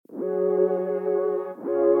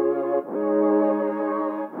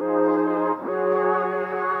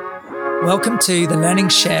Welcome to the Learning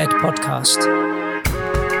Shared podcast.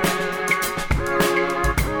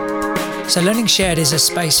 So Learning Shared is a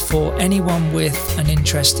space for anyone with an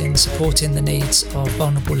interest in supporting the needs of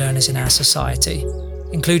vulnerable learners in our society,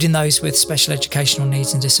 including those with special educational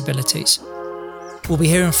needs and disabilities. We'll be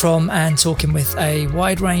hearing from and talking with a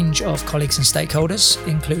wide range of colleagues and stakeholders,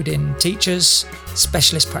 including teachers,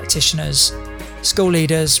 specialist practitioners, school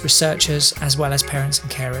leaders, researchers, as well as parents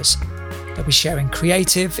and carers. They'll be sharing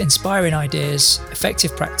creative, inspiring ideas,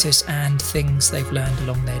 effective practice, and things they've learned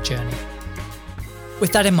along their journey.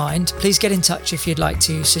 With that in mind, please get in touch if you'd like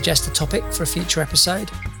to suggest a topic for a future episode,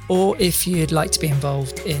 or if you'd like to be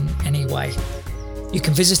involved in any way. You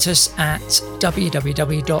can visit us at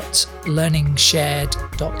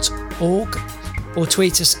www.learningshared.org or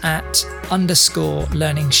tweet us at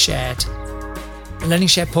 _learningshared. The Learning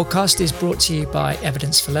Shared podcast is brought to you by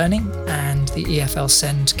Evidence for Learning and the EFL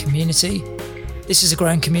SEND community. This is a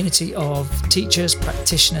growing community of teachers,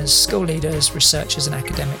 practitioners, school leaders, researchers and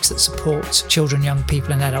academics that support children, young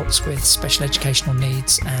people and adults with special educational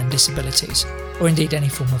needs and disabilities, or indeed any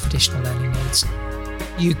form of additional learning needs.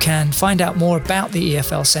 You can find out more about the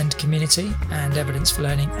EFL SEND community and Evidence for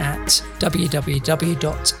Learning at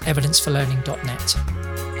www.evidenceforlearning.net.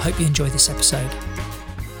 I hope you enjoy this episode.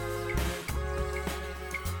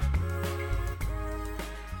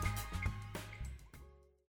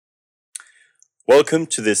 Welcome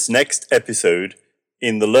to this next episode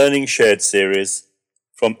in the Learning Shared series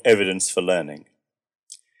from Evidence for Learning.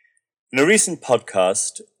 In a recent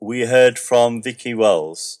podcast, we heard from Vicky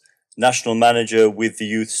Wells, National Manager with the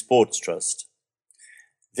Youth Sports Trust.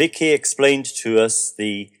 Vicky explained to us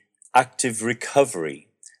the active recovery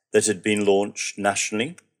that had been launched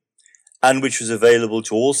nationally and which was available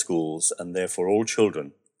to all schools and therefore all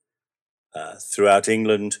children throughout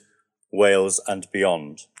England, Wales and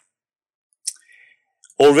beyond.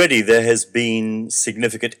 Already there has been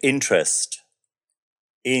significant interest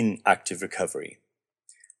in active recovery,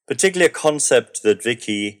 particularly a concept that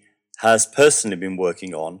Vicky has personally been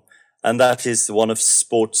working on, and that is the one of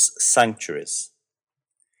sports sanctuaries.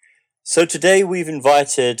 So today we've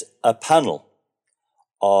invited a panel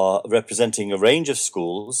representing a range of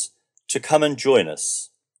schools to come and join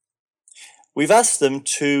us. We've asked them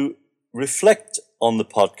to reflect on the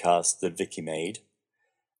podcast that Vicky made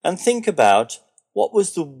and think about what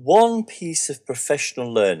was the one piece of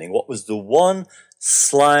professional learning, what was the one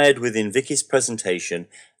slide within Vicky's presentation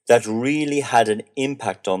that really had an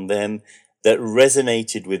impact on them, that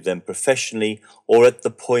resonated with them professionally or at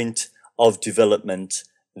the point of development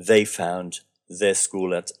they found their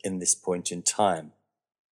school at in this point in time.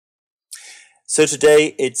 So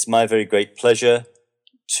today it's my very great pleasure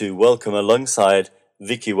to welcome alongside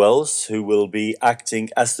Vicky Wells, who will be acting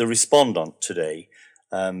as the respondent today.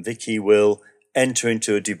 Vicky will enter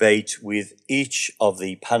into a debate with each of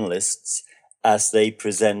the panelists as they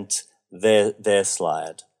present their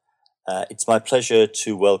slide. It's my pleasure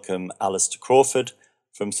to welcome Alistair Crawford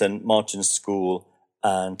from St Martin's School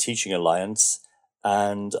and Teaching Alliance.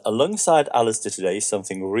 And alongside Alistair today,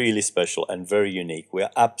 something really special and very unique.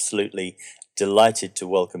 We're absolutely delighted to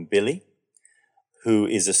welcome Billy, who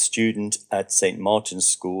is a student at St Martin's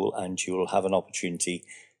School, and you will have an opportunity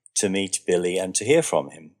to meet Billy and to hear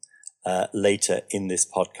from him later in this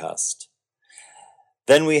podcast.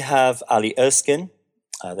 Then we have Ali Erskine,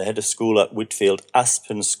 the head of school at Whitfield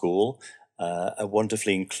Aspen School, a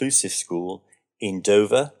wonderfully inclusive school in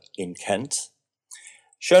Dover, in Kent.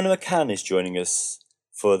 Shona McCann is joining us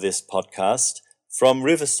for this podcast from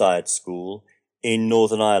Riverside School in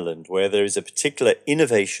Northern Ireland, where there is a particular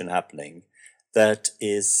innovation happening that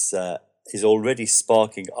is already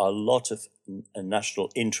sparking a lot of national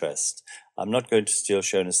interest. I'm not going to steal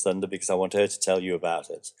Shona's thunder because I want her to tell you about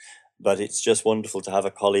it, but it's just wonderful to have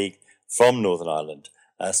a colleague from Northern Ireland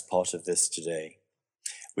as part of this today.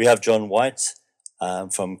 We have John White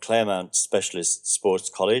from Claremont Specialist Sports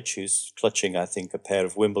College, who's clutching, I think, a pair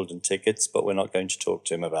of Wimbledon tickets, but we're not going to talk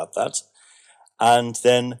to him about that. And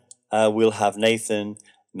then we'll have Nathan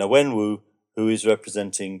Nawenwu, who is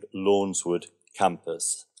representing Lawnswood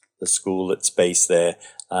Campus, the school that's based there,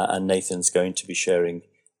 and Nathan's going to be sharing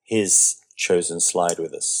his chosen slide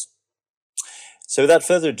with us. So without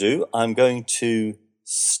further ado, I'm going to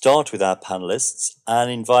start with our panelists and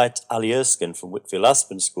invite Ali Erskine from Whitfield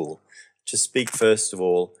Aspen School to speak first of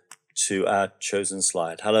all to our chosen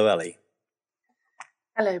slide. Hello, Ali.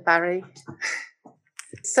 Hello, Barry.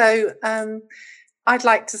 So I'd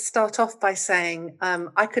like to start off by saying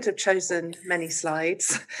I could have chosen many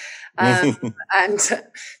slides. And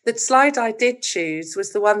the slide I did choose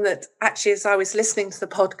was the one that actually, as I was listening to the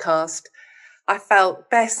podcast, I felt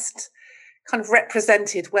best kind of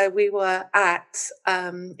represented where we were at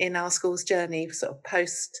in our school's journey, sort of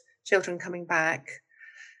post children coming back.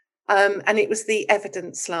 And it was the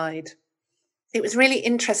evidence slide. It was really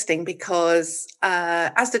interesting because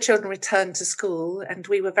as the children returned to school, and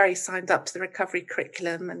we were very signed up to the recovery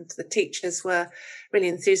curriculum, and the teachers were really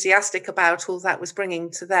enthusiastic about all that was bringing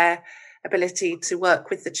to their ability to work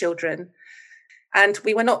with the children. And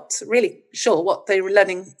we were not really sure what the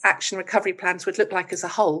learning action recovery plans would look like as a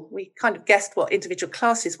whole. We kind of guessed what individual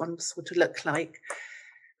classes ones would look like.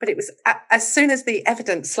 But it was as soon as the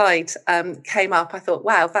evidence slide came up, I thought,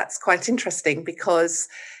 wow, that's quite interesting, because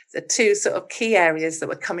the two sort of key areas that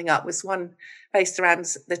were coming up was one based around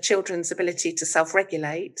the children's ability to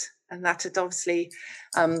self-regulate. And that had obviously,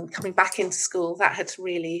 coming back into school, that had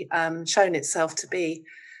really shown itself to be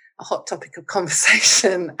a hot topic of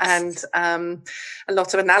conversation, and a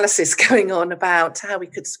lot of analysis going on about how we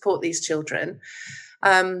could support these children.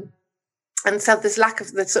 And so this lack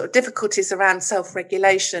of the sort of difficulties around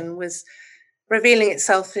self-regulation was revealing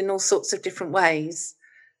itself in all sorts of different ways.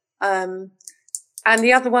 And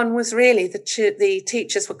the other one was really the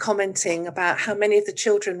teachers were commenting about how many of the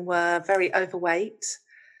children were very overweight.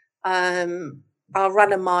 Our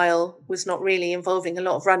run a mile was not really involving a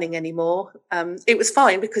lot of running anymore. It was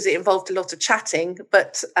fine because it involved a lot of chatting,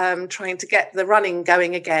 but trying to get the running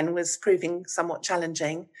going again was proving somewhat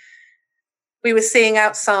challenging. We were seeing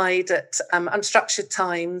outside at unstructured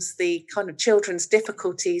times the kind of children's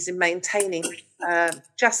difficulties in maintaining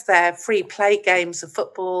just their free play games of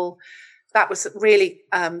football. That was really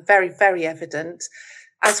very, very evident,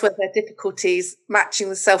 as were their difficulties matching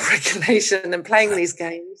the self-regulation and playing these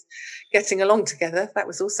games, getting along together. That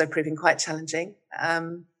was also proving quite challenging.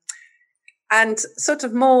 And sort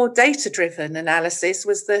of more data-driven analysis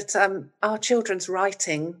was that our children's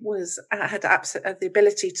writing had the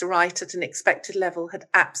ability to write at an expected level had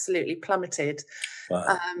absolutely plummeted.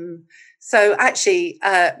 Wow. So actually,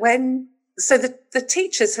 the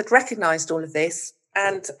teachers had recognised all of this,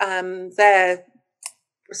 and their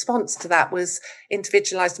response to that was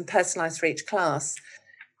individualised and personalised for each class.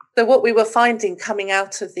 So what we were finding coming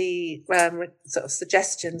out of the sort of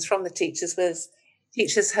suggestions from the teachers was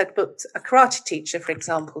teachers had booked a karate teacher, for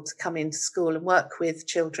example, to come into school and work with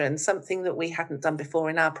children, something that we hadn't done before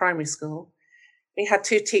in our primary school. We had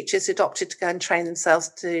 2 teachers who'd opted to go and train themselves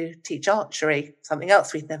to teach archery, something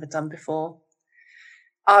else we'd never done before.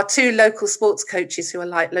 Our 2 local sports coaches, who are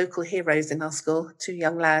like local heroes in our school, 2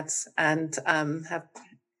 young lads, and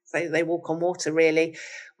they walk on water, really.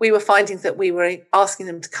 We were finding that we were asking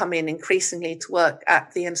them to come in increasingly to work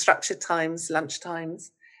at the unstructured times, lunch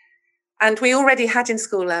times. And we already had in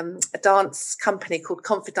school a dance company called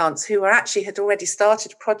Confidence, who had already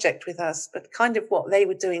started a project with us, but kind of what they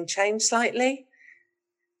were doing changed slightly.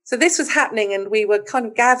 So this was happening, and we were kind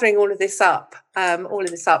of gathering all of this up. And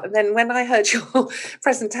then when I heard your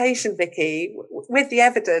presentation, Vicky, with the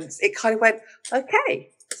evidence, it kind of went,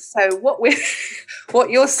 okay, so what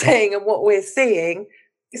you're saying and what we're seeing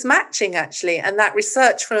is matching, actually. And that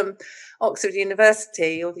research from Oxford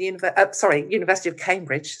University, or the University of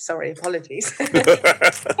Cambridge, apologies.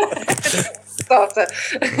 After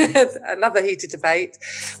another heated debate.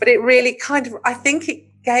 But it really I think it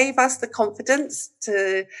gave us the confidence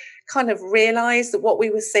to kind of realise that what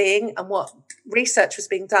we were seeing and what research was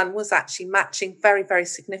being done was actually matching very, very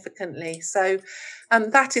significantly. So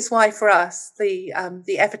that is why for us the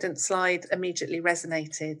evidence slide immediately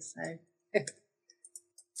resonated. So.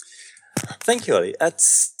 Thank you, Ollie.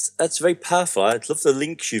 That's very powerful. I love the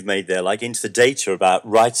links you've made there, like into the data about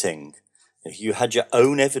writing. You had your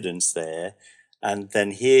own evidence there, and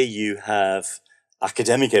then here you have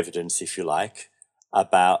academic evidence, if you like,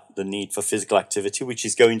 about the need for physical activity, which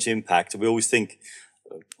is going to impact. We always think,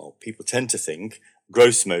 well, people tend to think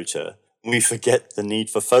gross motor. We forget the need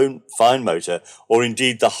for fine motor, or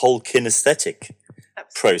indeed the whole kinesthetic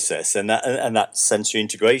process, and that sensory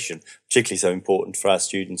integration, particularly so important for our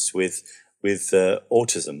students with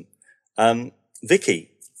autism.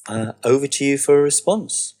 Vicky, over to you for a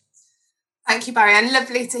response. Thank you, Barry, and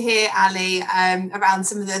lovely to hear, Ali, around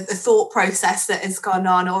some of the thought process that has gone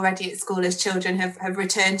on already at school as children have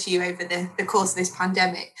returned to you over the course of this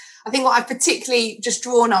pandemic. I think what I've particularly just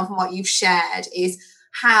drawn on from what you've shared is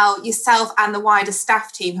how yourself and the wider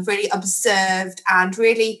staff team have really observed and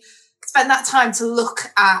really spend that time to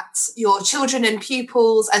look at your children and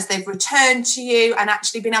pupils as they've returned to you, and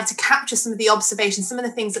actually been able to capture some of the observations, some of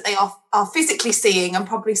the things that they are physically seeing, and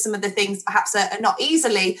probably some of the things perhaps are not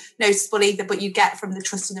easily noticeable either, but you get from the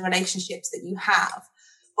trust and the relationships that you have.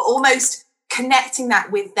 But almost connecting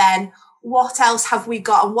that with then what else have we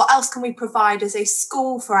got and what else can we provide as a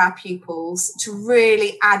school for our pupils to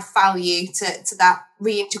really add value to that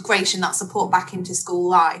reintegration, that support back into school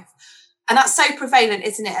life. And that's so prevalent,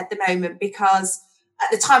 isn't it, at the moment? Because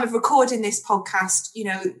at the time of recording this podcast,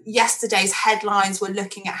 yesterday's headlines were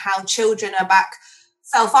looking at how children are back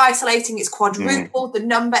self-isolating. It's quadrupled the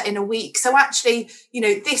number in a week. So actually,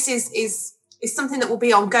 this is something that will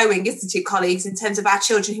be ongoing, isn't it, colleagues, in terms of our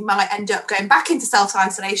children who might end up going back into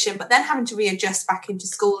self-isolation, but then having to readjust back into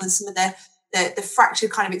school and some of the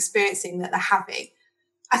fractured kind of experiencing that they're having.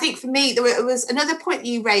 I think for me, there was another point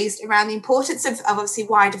you raised around the importance of obviously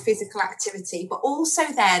wider physical activity, but also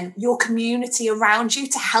then your community around you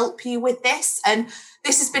to help you with this. And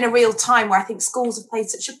this has been a real time where I think schools have played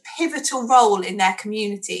such a pivotal role in their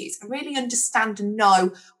communities and really understand and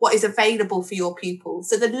know what is available for your pupils.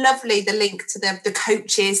 So the link to the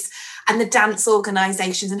coaches and the dance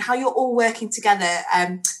organisations and how you're all working together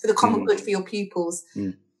for the common good for your pupils.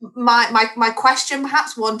 My question,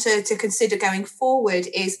 perhaps one to consider going forward,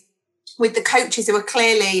 is with the coaches who are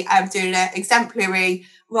clearly doing an exemplary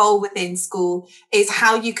role within school, is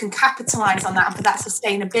how you can capitalise on that and for that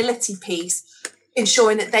sustainability piece,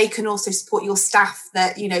 ensuring that they can also support your staff,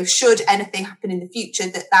 that, should anything happen in the future,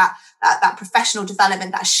 that professional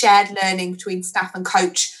development, that shared learning between staff and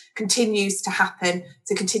coach continues to happen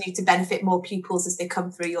to continue to benefit more pupils as they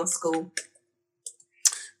come through your school.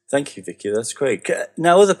 Thank you, Vicky. That's great.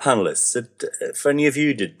 Now, other panelists, for any of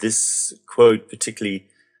you, did this quote particularly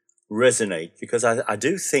resonate? Because I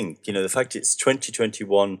do think, the fact it's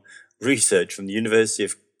 2021 research from the University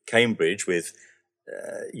of Cambridge with,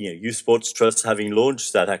 Youth Sports Trust having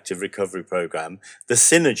launched that active recovery program, the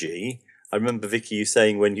synergy. I remember, Vicky, you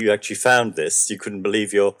saying when you actually found this, you couldn't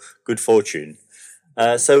believe your good fortune.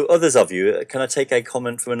 So others of you, can I take a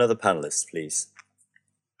comment from another panelist, please?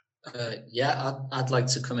 I'd like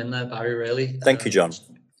to come in there, Barry, really. Thank you, John.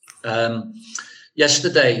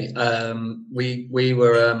 Yesterday, we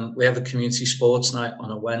have a community sports night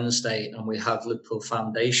on a Wednesday, and we have Liverpool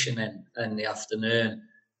Foundation in the afternoon.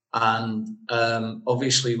 And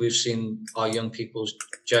obviously, we've seen our young people's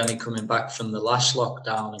journey coming back from the last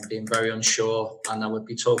lockdown and being very unsure. And I would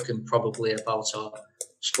be talking probably about our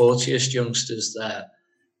sportiest youngsters there.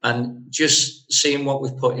 And just seeing what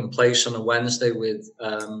we've put in place on a Wednesday with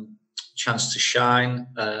Chance to Shine,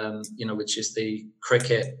 which is the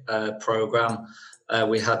cricket programme.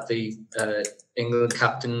 We had the England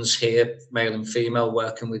captains here, male and female,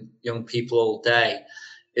 working with young people all day.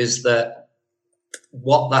 Is that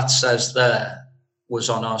what that says there was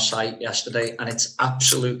on our site yesterday, and it's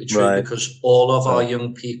absolutely true, right? Because all of our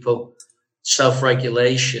young people,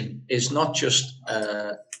 self-regulation is not just,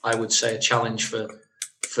 I would say, a challenge for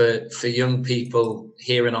young people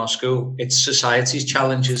here in our school. It's society's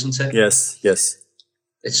challenge, isn't it? Yes.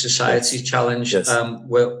 It's society's challenge. Yes.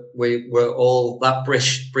 We're all, that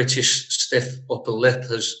British stiff upper lip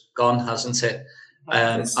has gone, hasn't it?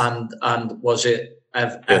 Yes. And was it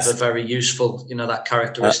ever very useful? That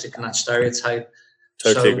characteristic and that stereotype.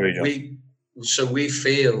 Totally agree, John. So we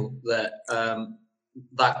feel that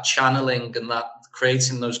that channeling and that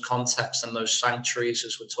creating those contexts and those sanctuaries,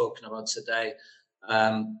 as we're talking about today,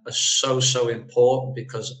 are so important,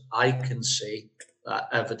 because I can see that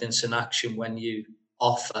evidence in action when you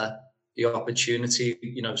offer the opportunity,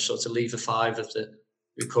 sort of lever 5 of the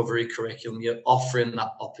recovery curriculum. You're offering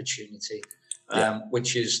that opportunity,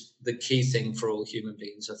 which is the key thing for all human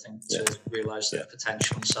beings, I think, to realise their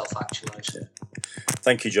potential and self-actualise. Yeah.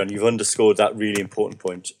 Thank you, John. You've underscored that really important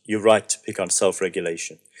point. You're right to pick on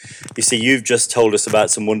self-regulation. You see, you've just told us about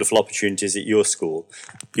some wonderful opportunities at your school.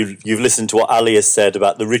 You've listened to what Ali has said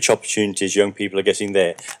about the rich opportunities young people are getting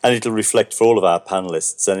there, and it'll reflect for all of our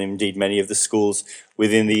panellists and indeed many of the schools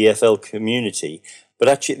within the EFL community. But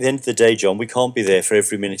actually, at the end of the day, John, we can't be there for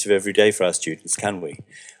every minute of every day for our students, can we?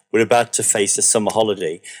 We're about to face a summer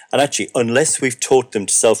holiday. And actually, unless we've taught them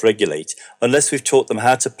to self-regulate, unless we've taught them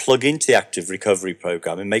how to plug into the active recovery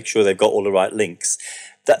program and make sure they've got all the right links,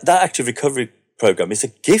 that active recovery program is a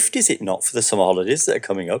gift, is it not, for the summer holidays that are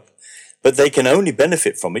coming up? But they can only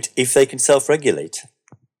benefit from it if they can self-regulate.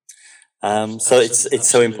 So it's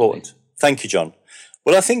so important. Thank you, John.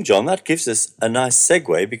 Well, I think, John, that gives us a nice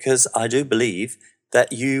segue, because I do believe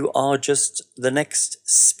that you are just the next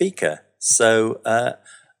speaker. So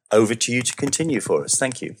over to you to continue for us.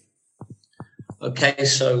 Thank you. Okay,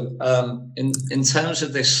 so in terms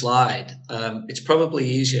of this slide, it's probably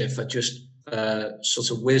easier if I just sort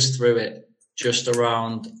of whiz through it, just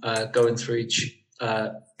around going through each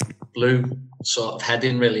blue sort of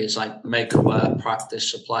heading, really, is like make aware, practice,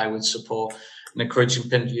 supply with support, and encouraging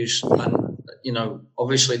pin use. And,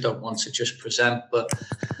 obviously don't want to just present, but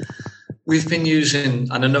we've been using,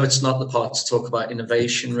 and I know it's not the part to talk about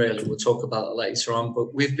innovation really, we'll talk about it later on,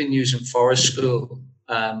 but we've been using Forest School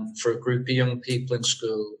for a group of young people in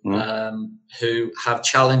school who have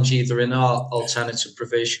challenge either in our alternative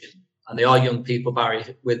provision, and they are young people,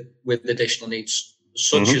 Barry, with additional needs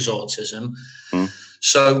such as autism.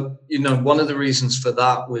 So, one of the reasons for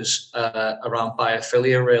that was around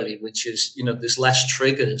biophilia, really, which is, there's less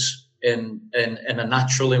triggers in a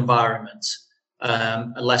natural environment,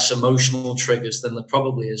 less emotional triggers than there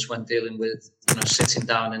probably is when dealing with, sitting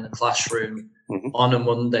down in the classroom on a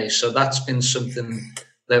Monday. So that's been something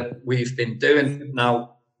that we've been doing.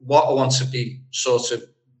 Now, what I want to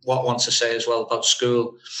say as well about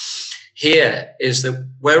school here is that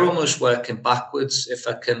we're almost working backwards, if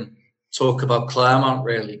I can talk about Claremont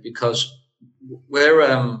really, because we're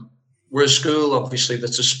a school obviously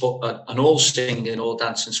that's an all singing, all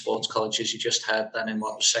dancing sports college, as you just heard then in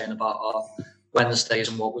what I was saying about our Wednesdays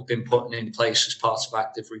and what we've been putting in place as part of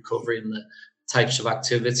active recovery and the types of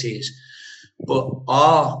activities. But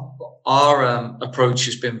our approach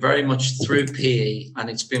has been very much through PE, and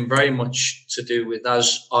it's been very much to do with,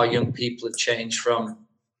 as our young people have changed from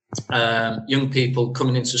young people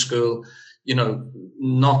coming into school,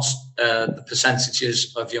 not the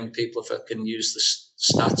percentages of young people, if I can use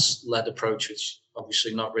the stats-led approach, which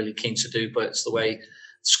obviously not really keen to do, but it's the way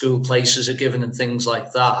school places are given and things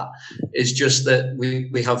like that, is just that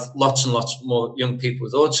we have lots and lots more young people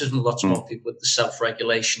with autism, lots more people with the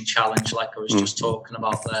self-regulation challenge, like I was just talking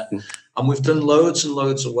about there. And we've done loads and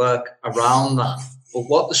loads of work around that. But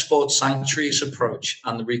what the Sports Sanctuaries approach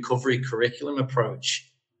and the recovery curriculum approach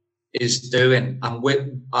is doing, and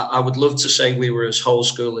I would love to say we were as whole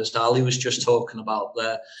school as Ali was just talking about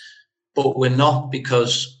there, but we're not,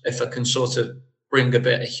 because if I can sort of bring a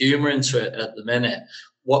bit of humour into it at the minute,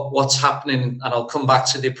 what's happening, and I'll come back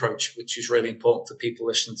to the approach, which is really important for people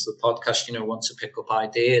listening to the podcast, want to pick up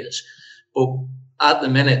ideas. But at the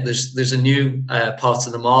minute, there's a new part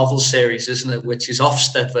of the Marvel series, isn't it, which is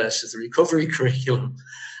Ofsted versus the recovery curriculum.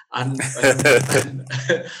 And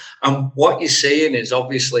what you're seeing is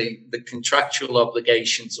obviously the contractual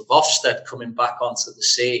obligations of Ofsted coming back onto the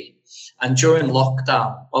scene. And during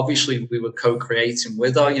lockdown, obviously we were co-creating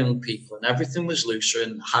with our young people, and everything was looser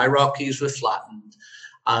and hierarchies were flattened,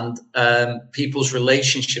 and people's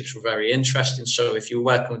relationships were very interesting. So if you were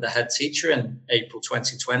working with a head teacher in April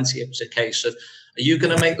 2020, it was a case of, are you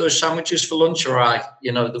going to make those sandwiches for lunch or I?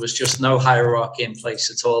 There was just no hierarchy in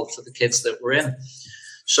place at all for the kids that were in.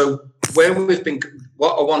 So what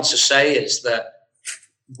I want to say is that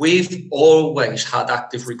we've always had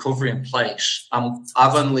active recovery in place.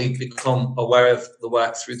 I've only become aware of the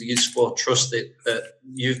work through the Youth Sport Trust that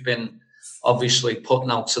you've been obviously putting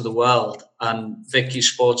out to the world, and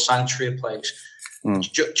Vicky's Sports Sanctuary place,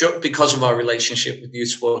 just because of our relationship with Youth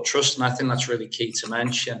Sport Trust. And I think that's really key to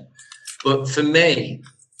mention. But for me,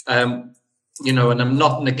 and I'm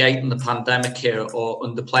not negating the pandemic here or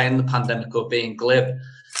underplaying the pandemic or being glib,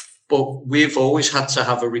 but we've always had to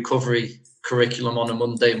have a recovery curriculum on a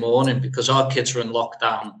Monday morning because our kids are in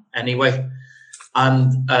lockdown anyway.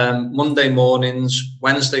 And Monday mornings,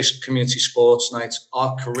 Wednesdays, community sports nights,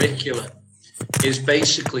 our curriculum is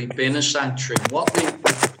basically been a sanctuary.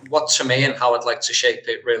 What to me, and how I'd like to shape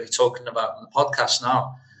it, really talking about in the podcast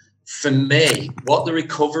now, for me, what the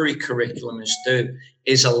recovery curriculum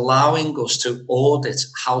is allowing us to audit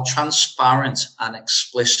how transparent and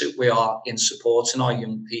explicit we are in supporting our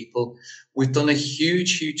young people. We've done a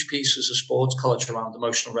huge piece as a sports college around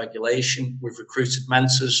emotional regulation. We've recruited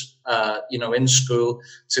mentors, in school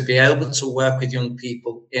to be able to work with young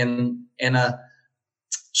people in a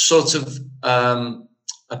sort of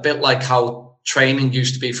a bit like how training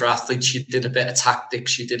used to be for athletes. You did a bit of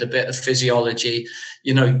tactics, you did a bit of physiology,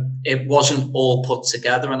 it wasn't all put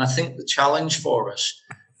together. And I think the challenge for us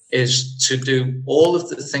is to do all of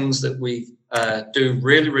the things that we do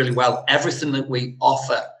really, really well, everything that we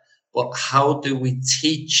offer, but how do we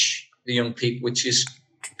teach the young people, which is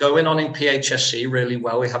going on in PHSC really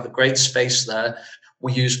well. We have a great space there.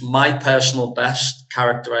 We use my personal best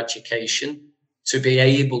character education to be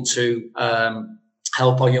able to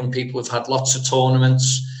help our young people. We've had lots of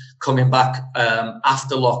tournaments coming back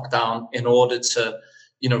after lockdown in order to,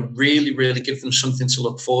 really, really give them something to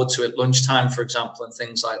look forward to at lunchtime, for example, and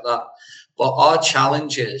things like that. But our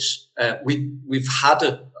challenge is we've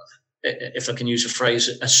had if I can use a phrase,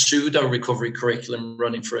 a pseudo recovery curriculum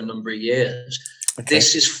running for a number of years. Okay.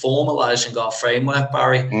 This is formalizing our framework,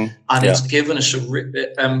 Barry, and it's given us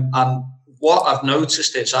and what I've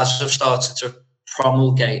noticed is, as I've started to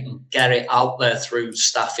promulgate and get it out there through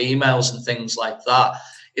staff emails and things like that,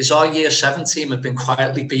 is our Year 7 team have been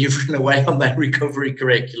quietly beavering away on their recovery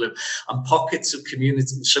curriculum and pockets of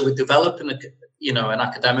community. So we're developing an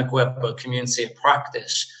academic web, but community of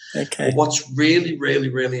practice. Okay. But what's really, really,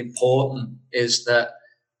 really important is that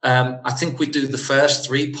I think we do the first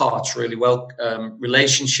 3 parts really well.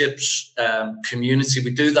 Relationships, community,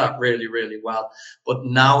 we do that really, really well. But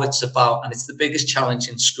now it's about, and it's the biggest challenge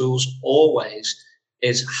in schools always,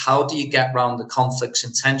 is how do you get around the conflicts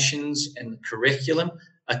and tensions in the curriculum,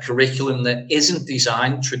 a curriculum that isn't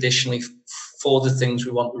designed traditionally for the things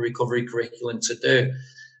we want the recovery curriculum to do.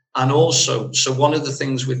 And also, so one of the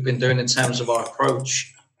things we've been doing in terms of our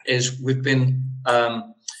approach is we've been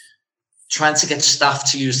trying to get staff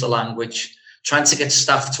to use the language, trying to get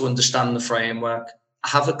staff to understand the framework,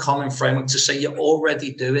 have a common framework to say you're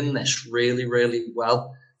already doing this really, really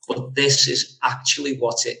well, but this is actually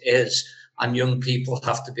what it is. And young people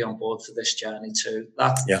have to be on board for this journey too.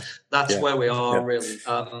 That's where we are really.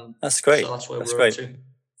 That's great. So that's where we're great. Up to.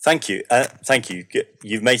 Thank you. Thank you.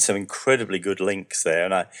 You've made some incredibly good links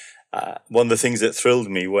there. And one of the things that thrilled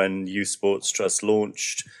me when Youth Sports Trust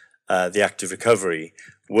launched the Active Recovery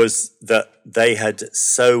was that they had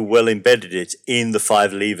so well embedded it in the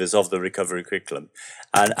 5 levers of the recovery curriculum.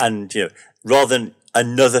 And rather than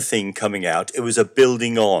another thing coming out, it was a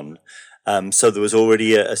building on. So there was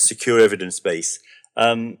already a secure evidence base.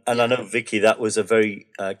 And I know, Vicky, that was a very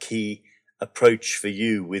key approach for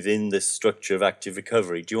you within the structure of active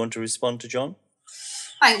recovery. Do you want to respond to John?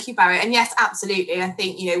 Thank you, Barry. And yes, absolutely. I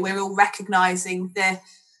think, we're all recognising the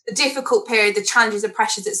difficult period, the challenges and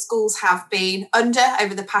pressures that schools have been under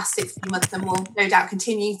over the past 16 months and will no doubt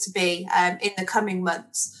continue to be in the coming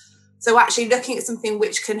months. So actually looking at something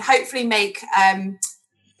which can hopefully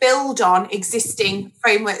build on existing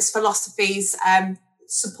frameworks, philosophies,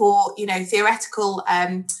 support, theoretical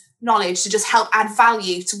knowledge to just help add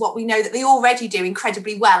value to what we know that they already do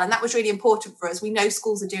incredibly well. And that was really important for us. We know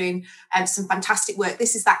schools are doing some fantastic work.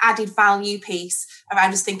 This is that added value piece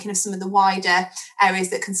around us thinking of some of the wider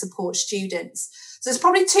areas that can support students. So there's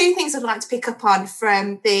probably 2 things I'd like to pick up on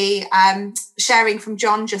from the sharing from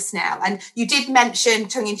John just now. And you did mention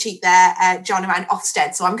tongue-in-cheek there, John, around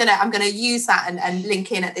Ofsted. So I'm gonna use that and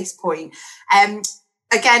link in at this point.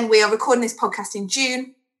 Again, we are recording this podcast in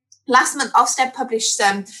June. Last month, Ofsted published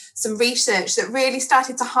some research that really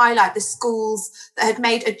started to highlight the schools that had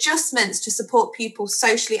made adjustments to support pupils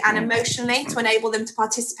socially and emotionally to enable them to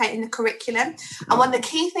participate in the curriculum. And one of the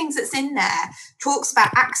key things that's in there talks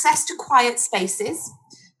about access to quiet spaces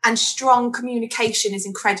and strong communication is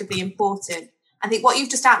incredibly important. I think what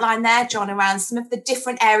you've just outlined there, John, around some of the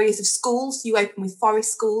different areas of schools, you open with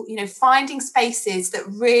Forest School, finding spaces that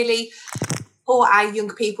really for our young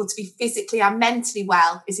people to be physically and mentally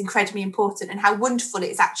well is incredibly important, and how wonderful it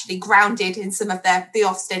is actually grounded in some of the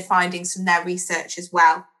Ofsted findings from their research as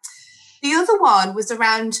well. The other one was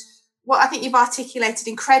around what I think you've articulated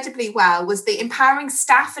incredibly well, was the empowering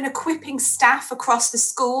staff and equipping staff across the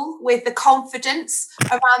school with the confidence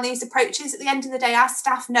around these approaches. At the end of the day, our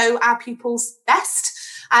staff know our pupils best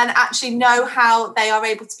and actually know how they are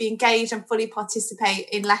able to be engaged and fully participate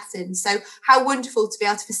in lessons. So how wonderful to be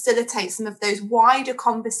able to facilitate some of those wider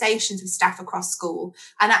conversations with staff across school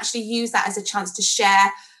and actually use that as a chance to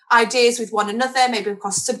share ideas with one another, maybe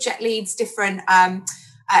across subject leads, different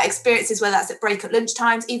experiences, whether that's at break at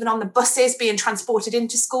lunchtimes, even on the buses being transported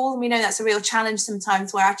into school. And we know that's a real challenge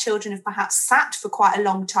sometimes where our children have perhaps sat for quite a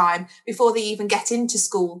long time before they even get into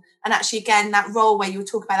school. And actually, again, that role where you were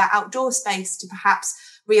talking about that outdoor space to perhaps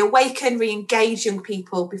reawaken, re-engage young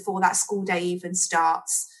people before that school day even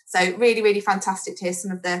starts. So really, really fantastic to hear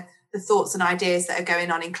some of the thoughts and ideas that are going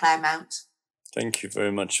on in Claremont. Thank you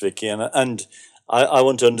very much, Vicky. And I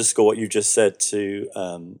want to underscore what you just said to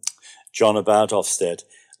John about Ofsted.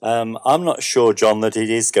 I'm not sure, John, that it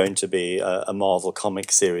is going to be a Marvel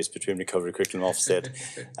comic series between Recovery Curriculum and Ofsted.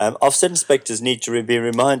 Ofsted inspectors need to be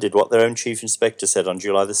reminded what their own chief inspector said on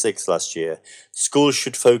July the 6th last year. Schools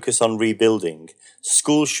should focus on rebuilding.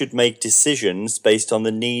 Schools should make decisions based on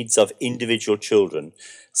the needs of individual children.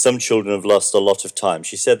 Some children have lost a lot of time.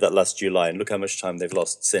 She said that last July, and look how much time they've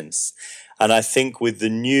lost since. And I think with the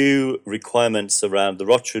new requirements around the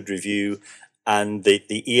Rochford Review and the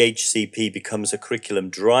EHCP becomes a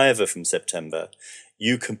curriculum driver from September,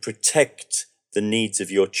 you can protect the needs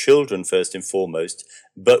of your children first and foremost,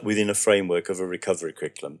 but within a framework of a recovery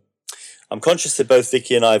curriculum. I'm conscious that both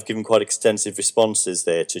Vicky and I have given quite extensive responses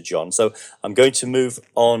there to John, so I'm going to move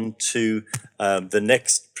on to the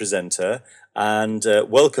next presenter, and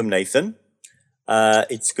welcome, Nathan.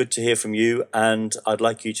 It's good to hear from you, and I'd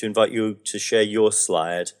like you to invite you to share your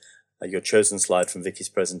slide, your chosen slide from Vicky's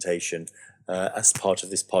presentation, as part of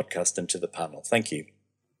this podcast and to the panel. Thank you.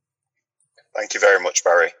 Thank you very much,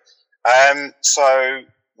 Barry. So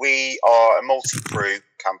we are a multi-crew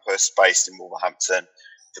campus based in Wolverhampton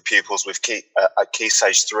for pupils with Key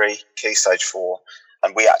Stage 3, Key Stage 4,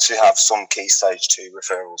 and we actually have some Key Stage 2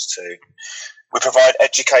 referrals too. We provide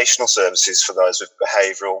educational services for those with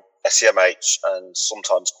behavioural, SEMH and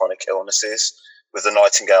sometimes chronic illnesses with the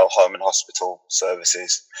Nightingale Home and Hospital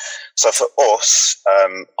services. So for us,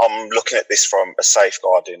 I'm looking at this from a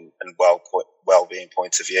safeguarding and well-being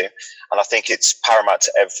point of view. And I think it's paramount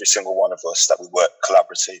to every single one of us that we work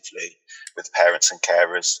collaboratively with parents and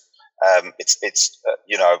carers. It's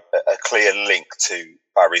a clear link to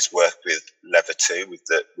Barry's work with Lever 2, with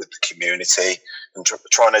the community, and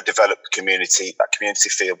trying to develop that community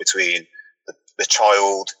feel between the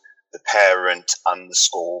child, the parent and the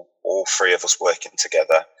school, all three of us working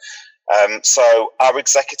together. So our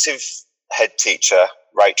executive head teacher,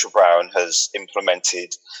 Rachel Brown, has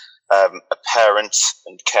implemented a Parent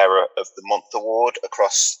and Carer of the Month award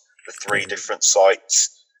across the 3 different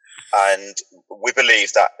sites. And we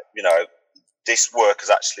believe that, this work has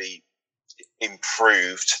actually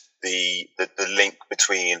improved the link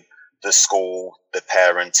between the school, the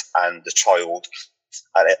parent and the child.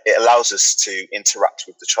 And it allows us to interact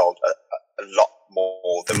with the child a lot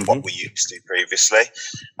more than what we used to previously.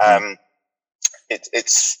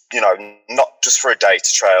 It's not just for a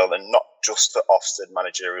data trail and not just for Ofsted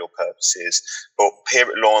managerial purposes, but here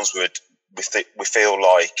at Lawnswood, we feel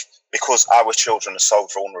like because our children are so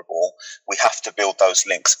vulnerable, we have to build those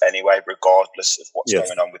links anyway, regardless of what's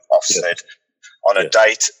going on with Ofsted. On a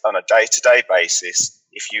day-to-day basis,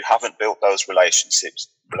 if you haven't built those relationships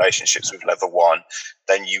with Lever 1,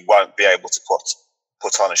 then you won't be able to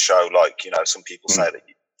put on a show like, some people say that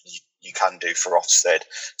you can do for Ofsted.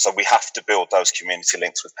 So we have to build those community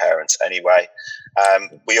links with parents anyway.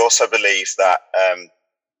 We also believe that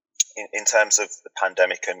in terms of the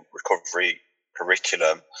pandemic and recovery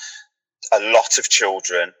curriculum, a lot of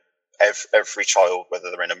children, every child, whether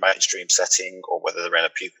they're in a mainstream setting or whether they're in a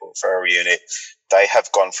pupil referral unit, they have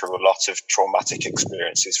gone through a lot of traumatic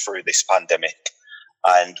experiences through this pandemic.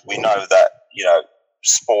 And we know that,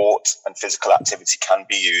 sport and physical activity can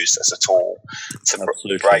be used as a tool to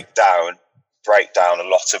break down a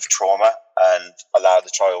lot of trauma and allow the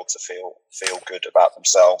child to feel good about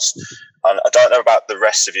themselves. And I don't know about the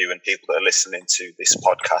rest of you and people that are listening to this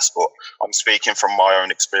podcast, but I'm speaking from my own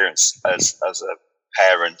experience as a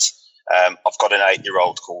parent. I've got an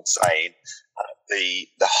 8-year-old called Zane. The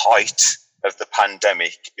height of the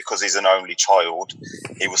pandemic, because he's an only child,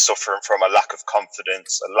 he was suffering from a lack of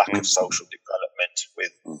confidence, a lack of social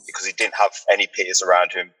development because he didn't have any peers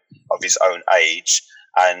around him of his own age.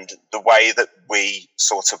 And the way that we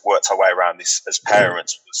sort of worked our way around this as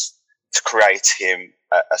parents was to create him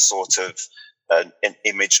a sort of an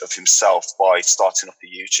image of himself by starting up a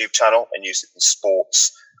YouTube channel and using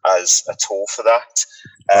sports as a tool for that.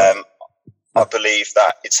 I believe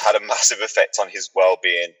that it's had a massive effect on his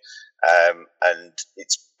well-being, and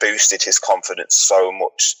it's boosted his confidence so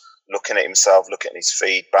much, looking at himself, looking at his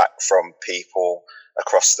feedback from people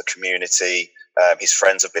across the community. His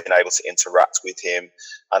friends have been able to interact with him,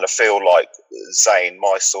 and I feel like Zane,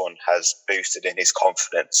 my son, has boosted in his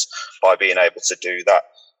confidence by being able to do that.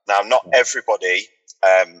 Now, not everybody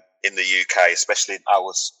in the UK, especially in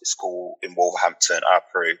our school in Wolverhampton, our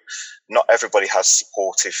crew, not everybody has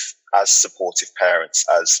supportive parents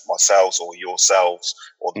as myself or yourselves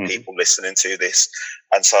or the people listening to this.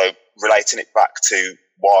 And so relating it back to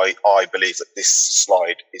why I believe that this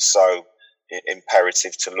slide is so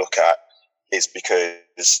imperative to look at is because,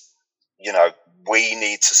 we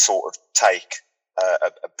need to sort of take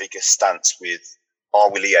a bigger stance with, are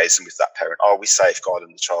we liaising with that parent? Are we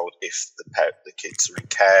safeguarding the child if the kids are in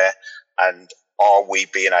care? And are we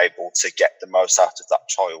being able to get the most out of that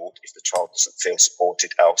child if the child doesn't feel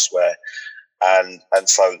supported elsewhere? And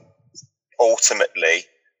so ultimately,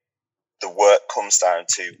 the work comes down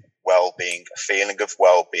to well-being, a feeling of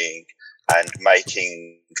well-being, and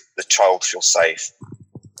making the child feel safe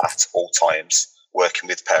at all times, working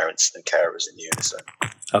with parents and carers in unison.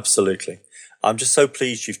 Absolutely. I'm just so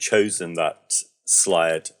pleased you've chosen that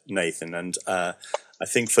slide, Nathan. And I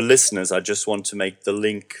think for listeners, I just want to make the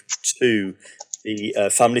link to the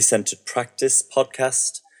Family Centered Practice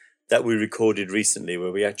podcast that we recorded recently,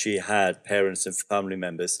 where we actually had parents and family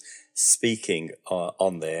members speaking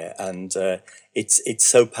on there. And it's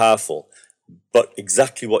so powerful. But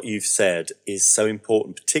exactly what you've said is so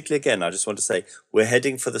important. Particularly, again, I just want to say, we're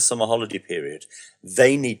heading for the summer holiday period.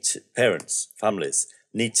 They need to, parents, families,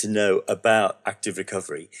 need to know about active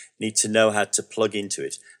recovery, need to know how to plug into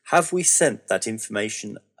it. Have we sent that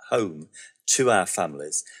information home to our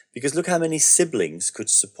families, because look how many siblings could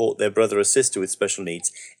support their brother or sister with special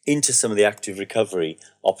needs into some of the active recovery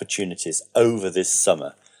opportunities over this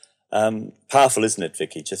summer. Powerful, isn't it,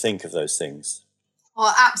 Vicky, to think of those things?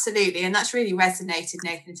 Oh, absolutely. And that's really resonated,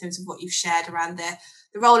 Nathan, in terms of what you've shared around the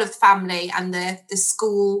role of family and the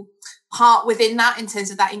school part within that, in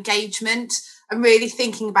terms of that engagement. I'm really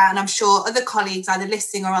thinking about, and I'm sure other colleagues either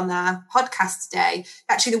listening or on their podcast today,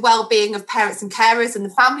 actually the well-being of parents and carers and the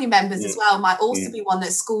family members as well might also be one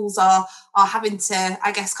that schools are having to,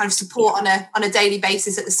 I guess, kind of support on a daily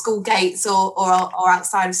basis at the school gates or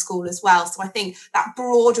outside of school as well. So I think that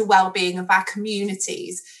broader well-being of our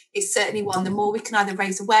communities is certainly one. The more we can either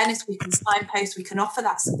raise awareness, we can signpost, we can offer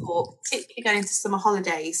that support, particularly going into summer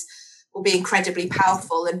holidays, will be incredibly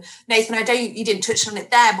powerful. And Nathan, I know you didn't touch on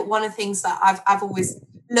it there, but one of the things that I've always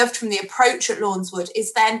loved from the approach at Lawnswood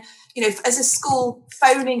is then, you know, as a school,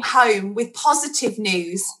 phoning home with positive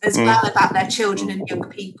news as well about their children and young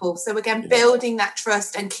people. So again, building that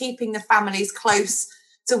trust and keeping the families close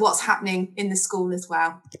to what's happening in the school as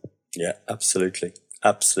well. Yeah, absolutely.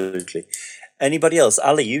 Absolutely. Anybody else?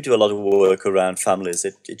 Ali, you do a lot of work around families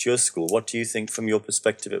at your school. What do you think from your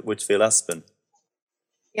perspective at Whitfield Aspen?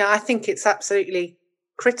 Yeah, I think it's absolutely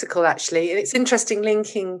critical, actually. And it's interesting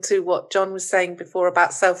linking to what John was saying before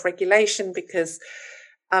about self-regulation, because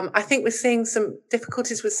I think we're seeing some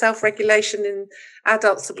difficulties with self-regulation in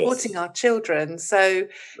adults supporting our children. So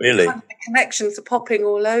really, the connections are popping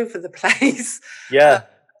all over the place. Yeah.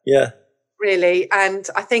 Really. And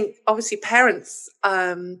I think obviously parents,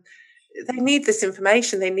 they need this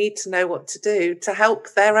information. They need to know what to do to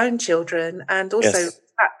help their own children, and also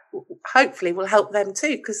hopefully will help them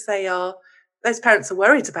too, because those parents are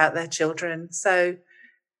worried about their children. So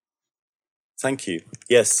thank you.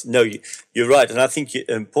 Yes, no, you're right. And I think an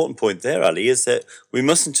important point there, Ali, is that we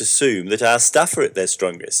mustn't assume that our staff are at their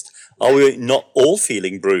strongest. Are we not all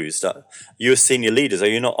feeling bruised? You as senior leaders, are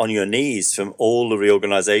you not on your knees from all the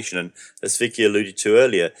reorganisation? And as Vicky alluded to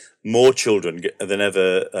earlier, more children than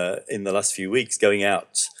ever in the last few weeks going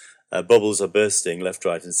out. Bubbles are bursting left,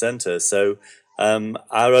 right and centre. So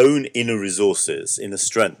our own inner resources, inner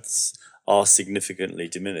strengths are significantly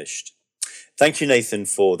diminished. Thank you, Nathan,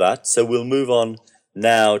 for that. So we'll move on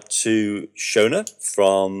now to Shona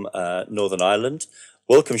from Northern Ireland.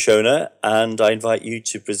 Welcome, Shona, and I invite you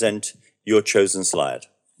to present your chosen slide.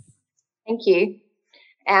 Thank you.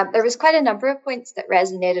 There was quite a number of points that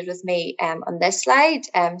resonated with me on this slide.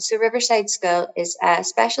 So Riverside School is a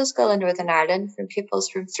special school in Northern Ireland for pupils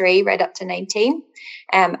from 3 right up to 19.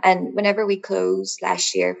 And whenever we closed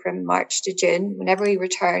last year from March to June, whenever we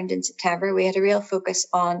returned in September, we had a real focus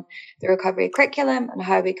on the recovery curriculum and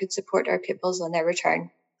how we could support our pupils on their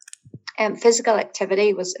return. Physical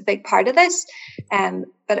activity was a big part of this,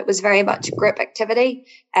 but it was very much group activity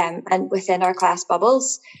and within our class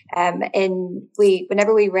bubbles.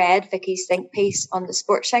 Whenever we read Vicky's think piece on the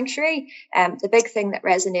sports sanctuary, the big thing that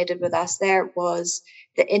resonated with us there was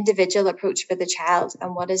the individual approach for the child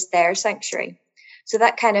and what is their sanctuary. So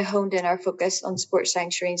that kind of honed in our focus on sports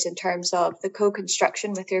sanctuaries in terms of the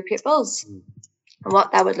co-construction with your pupils and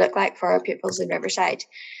what that would look like for our pupils in Riverside.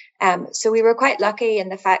 So we were quite lucky in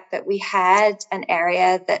the fact that we had an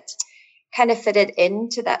area that kind of fitted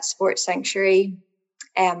into that sports sanctuary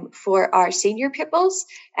for our senior pupils.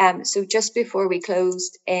 So just before we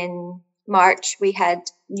closed in March, we had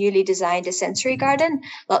newly designed a sensory garden,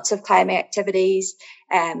 lots of climbing activities.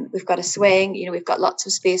 We've got a swing, we've got lots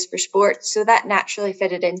of space for sports. So that naturally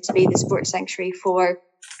fitted in to be the sports sanctuary for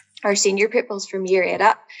our senior pupils from year 8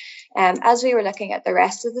 up. As we were looking at the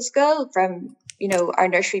rest of the school, from our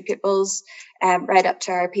nursery pupils right up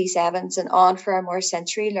to our P7s and on for our more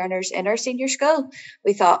sensory learners in our senior school,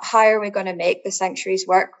 we thought, how are we going to make the sanctuaries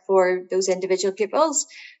work for those individual pupils?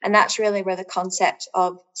 And that's really where the concept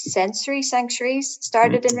of sensory sanctuaries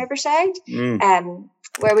started in Riverside,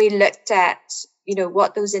 where we looked at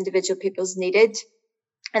what those individual pupils needed.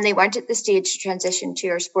 And they weren't at the stage to transition to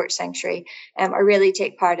our sports sanctuary or really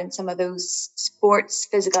take part in some of those sports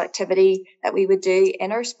physical activity that we would do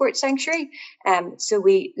in our sports sanctuary. So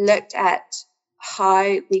we looked at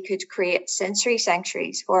how we could create sensory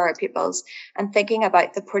sanctuaries for our pupils and thinking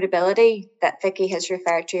about the portability that Vicky has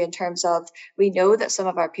referred to in terms of, we know that some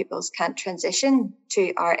of our pupils can't transition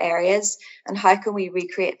to our areas, and how can we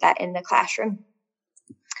recreate that in the classroom?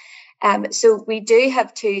 So we do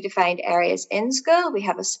have 2 defined areas in school. We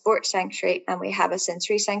have a sports sanctuary and we have a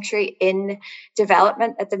sensory sanctuary in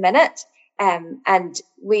development at the minute. And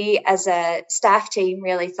we as a staff team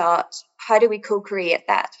really thought, how do we co-create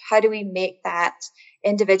that? How do we make that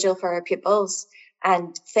individual for our pupils?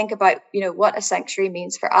 And think about, what a sanctuary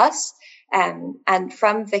means for us. And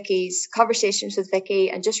from Vicky's conversations with Vicky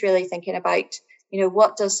and just really thinking about,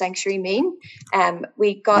 what does sanctuary mean?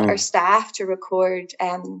 We got our staff to record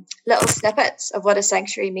little snippets of what a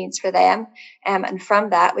sanctuary means for them. And from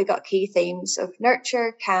that, we got key themes of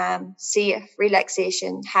nurture, calm, safe,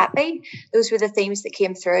 relaxation, happy. Those were the themes that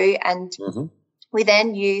came through. And we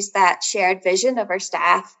then used that shared vision of our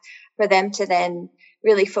staff for them to then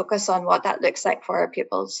really focus on what that looks like for our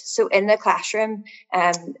pupils. So in the classroom,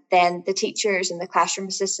 then the teachers and the classroom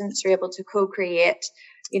assistants are able to co-create,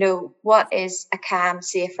 what is a calm,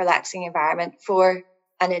 safe, relaxing environment for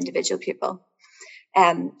an individual pupil.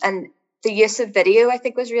 And the use of video, I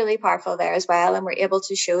think, was really powerful there as well. And we're able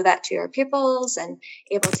to show that to our pupils and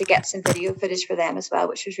able to get some video footage for them as well,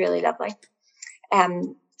 which was really lovely.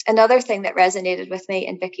 Another thing that resonated with me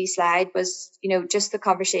in Vicky's slide was, just the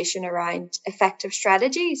conversation around effective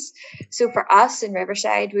strategies. So for us in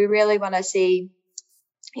Riverside, we really want to see,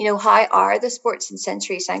 how are the sports and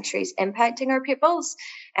sensory sanctuaries impacting our pupils?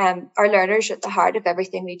 Our learners are at the heart of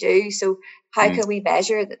everything we do. So how can we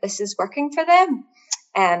measure that this is working for them?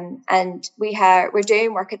 And we're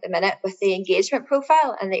doing work at the minute with the engagement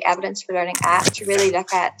profile and the evidence for learning app to really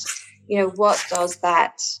look at,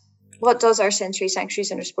 what does our sensory sanctuaries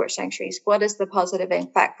and our sports sanctuaries, what is the positive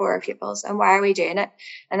impact for our pupils and why are we doing it?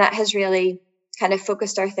 And that has really kind of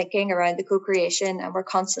focused our thinking around the co-creation, and we're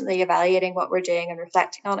constantly evaluating what we're doing and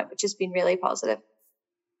reflecting on it, which has been really positive.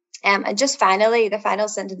 And just finally, the final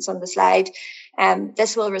sentence on the slide,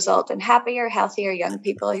 this will result in happier, healthier young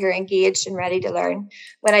people who are engaged and ready to learn.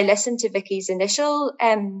 When I listened to Vicky's initial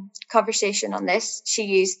conversation on this, she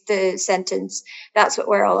used the sentence, that's what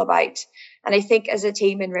we're all about. And I think as a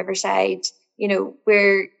team in Riverside,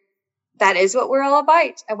 that is what we're all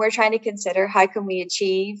about. And we're trying to consider how can we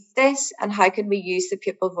achieve this and how can we use the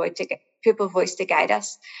pupil voice to guide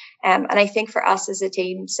us. And I think for us as a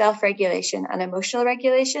team, self-regulation and emotional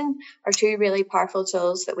regulation are two really powerful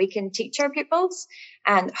tools that we can teach our pupils.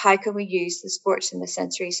 And how can we use the sports and the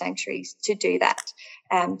sensory sanctuaries to do that?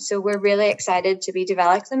 So we're really excited to be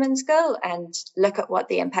developing them in school and look at what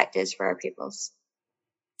the impact is for our pupils.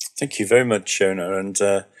 Thank you very much, Shona.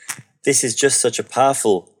 And this is just such a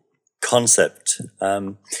powerful concept.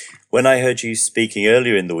 When I heard you speaking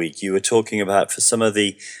earlier in the week, you were talking about for some of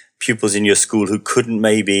the pupils in your school who couldn't,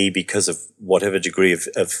 maybe because of whatever degree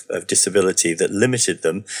of disability that limited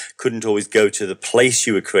them, couldn't always go to the place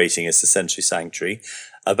you were creating as a sensory sanctuary,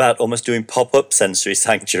 about almost doing pop-up sensory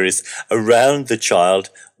sanctuaries around the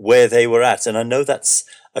child where they were at. And I know that's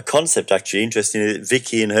a concept actually interesting that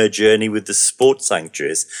Vicky in her journey with the sports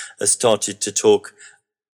sanctuaries has started to talk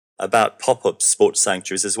about pop-up sports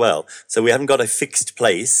sanctuaries as well. So we haven't got a fixed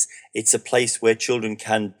place. It's a place where children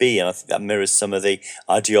can be. And I think that mirrors some of the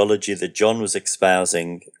ideology that John was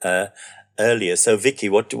espousing earlier. So Vicky,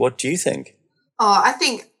 what do you think? Oh, I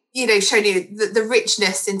think, showing you the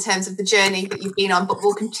richness in terms of the journey that you've been on, but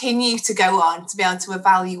will continue to go on to be able to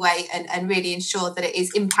evaluate and really ensure that it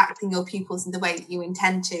is impacting your pupils in the way that you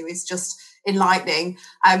intend to is just enlightening.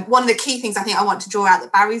 One of the key things I think I want to draw out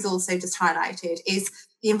that Barry's also just highlighted is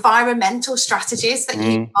the environmental strategies that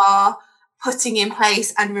you are putting in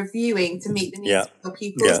place and reviewing to meet the needs of your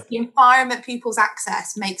pupils. Yeah. The environment pupils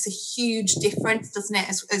access makes a huge difference, doesn't it,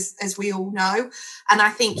 as we all know? And I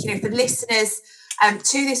think, for listeners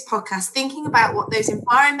to this podcast, thinking about what those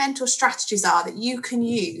environmental strategies are that you can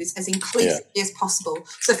use as inclusively as possible.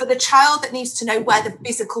 So for the child that needs to know where the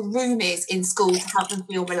physical room is in school to help them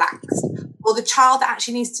feel relaxed, or the child that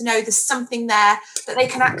actually needs to know there's something there that they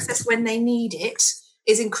can access when they need it,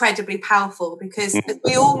 is incredibly powerful, because as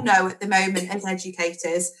we all know at the moment as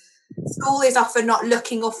educators, school is often not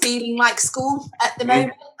looking or feeling like school at the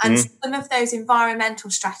moment. And some of those environmental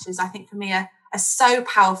strategies, I think for me, are so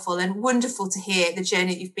powerful and wonderful to hear the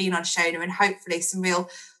journey that you've been on, Shona, and hopefully some real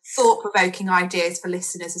thought-provoking ideas for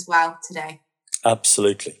listeners as well today.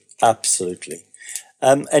 Absolutely.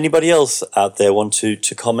 Anybody else out there want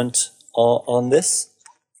to comment on this?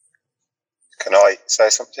 Can I say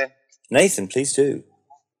something? Nathan, please do.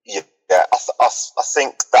 Yeah, I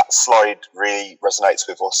think that slide really resonates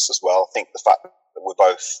with us as well. I think the fact that we're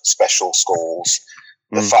both special schools,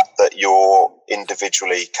 the fact that you're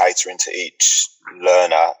individually catering to each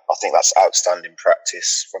learner, I think that's outstanding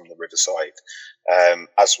practice from the Riverside.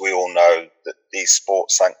 As we all know, that these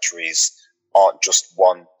sports sanctuaries aren't just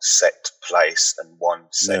one set place and one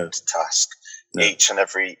set task. No. Each and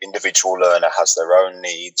every individual learner has their own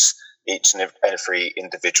needs. Each and every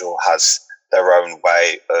individual has their own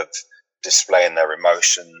way of displaying their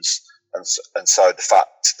emotions. And so the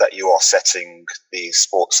fact that you are setting these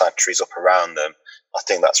sports sanctuaries up around them, I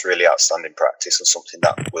think that's really outstanding practice and something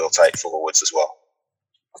that we'll take forwards as well.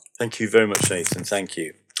 Thank you very much, Nathan. Thank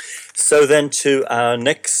you. So then to our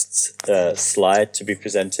next slide to be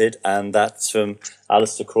presented, and that's from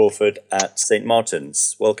Alistair Crawford at St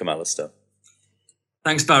Martin's. Welcome, Alistair.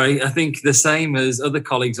 Thanks, Barry. I think the same as other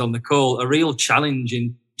colleagues on the call, a real challenge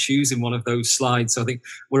in choosing one of those slides. So I think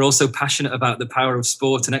we're also passionate about the power of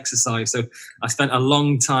sport and exercise. So I spent a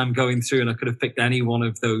long time going through, and I could have picked any one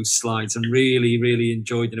of those slides, and really, really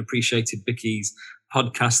enjoyed and appreciated Vicky's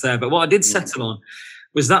podcast there. But what I did settle on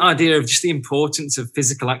was that idea of just the importance of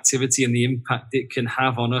physical activity and the impact it can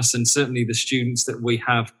have on us, and certainly the students that we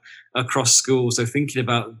have across schools. So thinking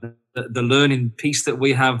about the learning piece that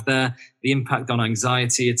we have there, the impact on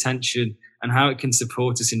anxiety, attention, and how it can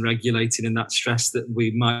support us in regulating in that stress that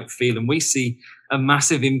we might feel. And we see a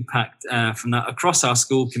massive impact from that across our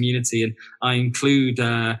school community. And I include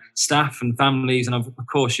staff and families and, of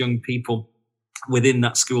course, young people within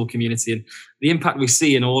that school community, and the impact we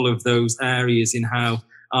see in all of those areas in how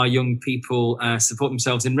our young people support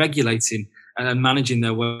themselves in regulating and managing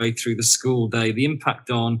their way through the school day, the impact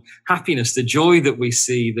on happiness, the joy that we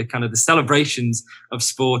see, the kind of the celebrations of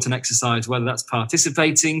sport and exercise, whether that's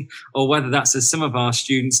participating or whether that's, as some of our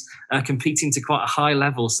students, competing to quite a high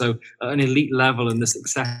level, so at an elite level, and the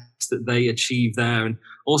success that they achieve there. And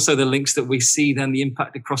also the links that we see then, the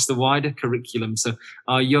impact across the wider curriculum. So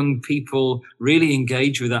our young people really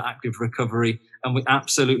engage with that active recovery, and we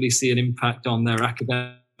absolutely see an impact on their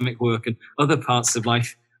academic work and other parts of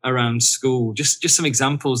life around school. Just some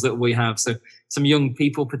examples that we have. So some young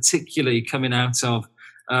people, particularly coming out of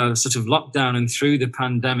sort of lockdown and through the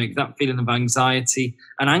pandemic, that feeling of anxiety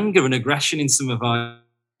and anger and aggression in some of our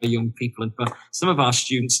young people. And for some of our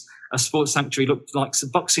students, a sports sanctuary looked like some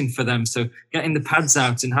boxing for them. So getting the pads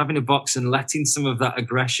out and having a box and letting some of that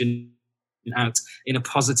aggression out in a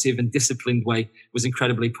positive and disciplined way was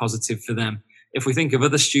incredibly positive for them. If we think of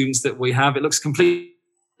other students that we have, it looks completely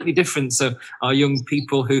different. So our young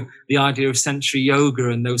people who the idea of sensory yoga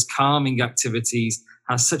and those calming activities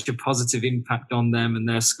has such a positive impact on them and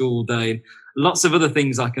their school day. Lots of other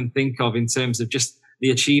things I can think of in terms of just the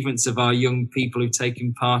achievements of our young people who've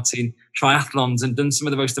taken part in triathlons and done some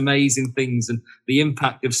of the most amazing things, and the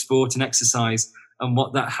impact of sport and exercise and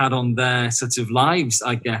what that had on their sort of lives,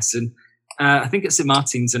 I guess. And I think at St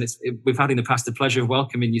Martin's, and we've had in the past the pleasure of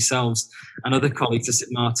welcoming yourselves and other colleagues at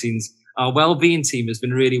St Martin's, our wellbeing team has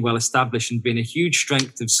been really well established and been a huge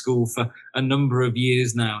strength of school for a number of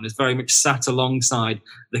years now, and has very much sat alongside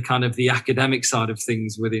the kind of the academic side of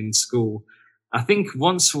things within school. I think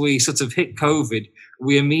once we sort of hit COVID,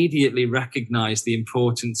 we immediately recognised the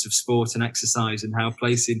importance of sport and exercise and how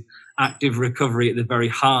placing active recovery at the very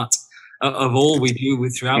heart of all we do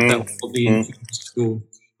throughout that wellbeing school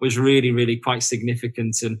was really, really quite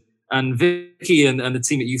significant. And Vicky and the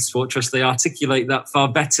team at Youth Sport Trust, they articulate that far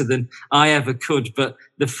better than I ever could. But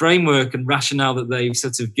the framework and rationale that they've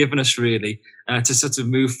sort of given us really to sort of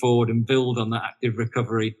move forward and build on that active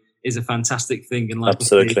recovery is a fantastic thing. And like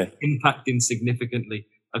absolutely impacting significantly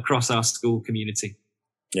across our school community.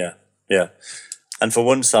 Yeah, yeah. And for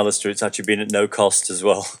once, Alistair, it's actually been at no cost as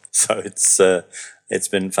well. So it's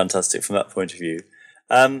been fantastic from that point of view.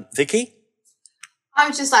 Vicky? I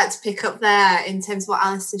would just like to pick up there in terms of what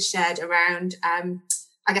Alistair shared around,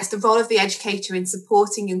 I guess, the role of the educator in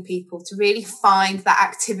supporting young people to really find that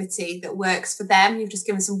activity that works for them. You've just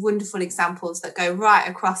given some wonderful examples that go right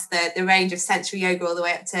across the range of sensory yoga all the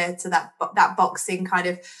way up to that boxing kind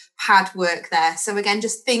of pad work there. So again,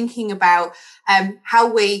 just thinking about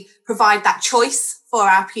how we provide that choice for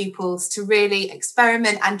our pupils to really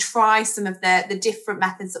experiment and try some of the different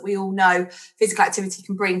methods that we all know physical activity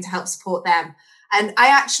can bring to help support them. And I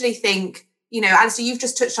actually think, Alistair, you've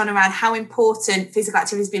just touched on around how important physical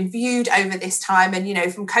activity has been viewed over this time.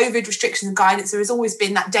 And, from COVID restrictions and guidance, there has always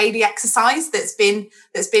been that daily exercise that's been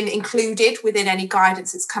included within any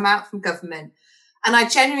guidance that's come out from government. And I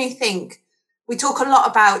genuinely think we talk a lot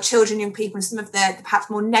about children, young people, and some of the perhaps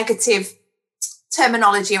more negative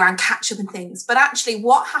terminology around catch up and things. But actually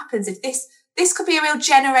what happens if this could be a real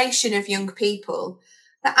generation of young people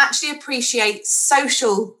that actually appreciate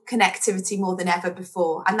social connectivity more than ever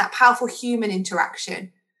before and that powerful human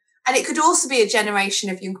interaction. And it could also be a generation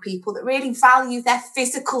of young people that really value their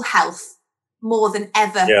physical health more than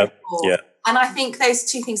ever before. Yeah. And I think those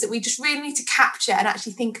two things that we just really need to capture and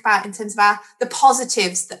actually think about in terms of the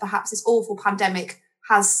positives that perhaps this awful pandemic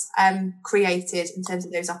has created in terms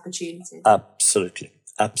of those opportunities. Absolutely.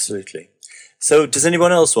 Absolutely. So does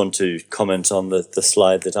anyone else want to comment on the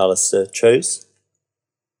slide that Alistair chose?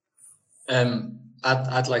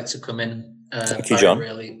 I'd like to come in, Thank you, John.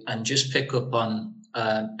 really, and just pick up on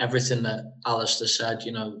everything that Alistair said,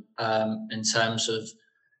 in terms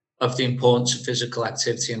of the importance of physical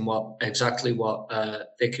activity and what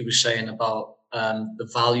Vicky was saying about the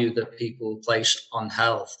value that people place on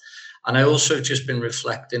health. And I also just been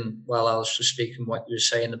reflecting while I was speaking what you were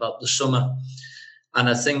saying about the summer. And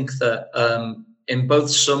I think that in both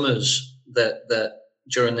summers that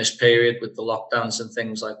during this period with the lockdowns and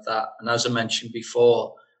things like that, and as I mentioned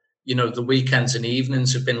before, you know, the weekends and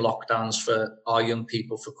evenings have been lockdowns for our young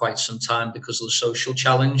people for quite some time because of the social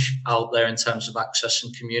challenge out there in terms of access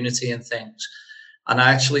and community and things. And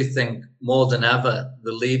I actually think more than ever,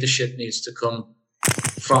 the leadership needs to come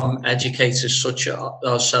from educators such as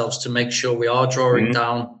ourselves to make sure we are drawing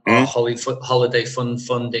down our holiday fund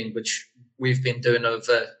funding, which we've been doing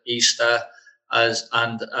over Easter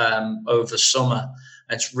and over summer.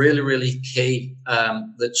 It's really, really key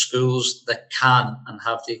that schools that can and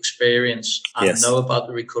have the experience and know about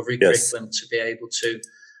the recovery curriculum to be able to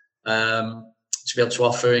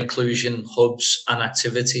offer inclusion hubs and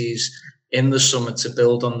activities in the summer to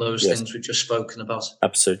build on those things we've just spoken about.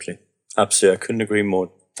 Absolutely. Absolutely. I couldn't agree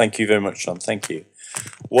more. Thank you very much, John. Thank you.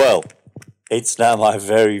 Well, it's now my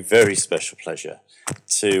very, very special pleasure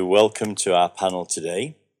to welcome to our panel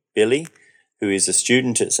today Billy, who is a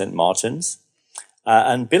student at St. Martin's.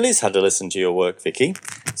 And Billy's had to listen to your work, Vicky.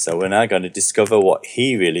 So we're now going to discover what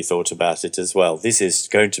he really thought about it as well. This is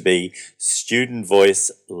going to be student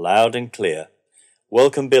voice, loud and clear.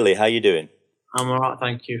 Welcome, Billy. How are you doing? I'm all right,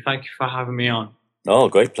 thank you. Thank you for having me on. Oh,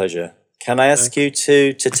 great pleasure. Can I ask you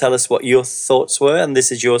to tell us what your thoughts were? And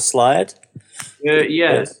this is your slide.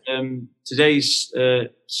 Today's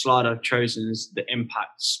slide I've chosen is the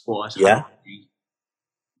impact sport has had on me.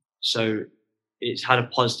 So it's had a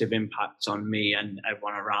positive impact on me and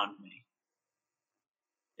everyone around me.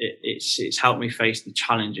 It's helped me face the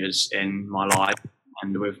challenges in my life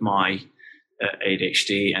and with my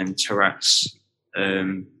ADHD and Tourette's.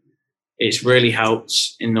 It's really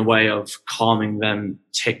helped in the way of calming them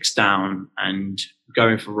tics down and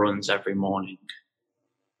going for runs every morning.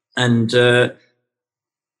 And the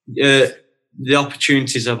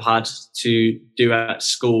opportunities I've had to do at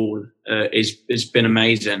school has been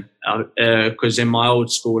amazing. Because in my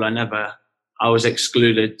old school, I was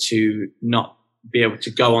excluded to not be able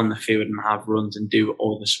to go on the field and have runs and do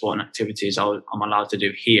all the sport and activities I'm allowed to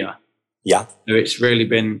do here. Yeah. So it's really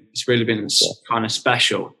been kind of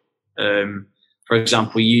special. For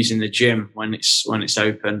example, using the gym when it's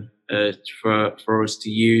open for us to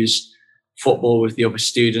use, football with the other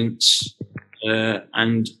students,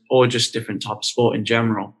 or just different type of sport in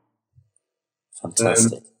general.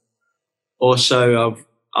 Fantastic. Also,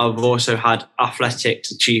 I've also had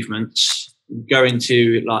athletics achievements. Going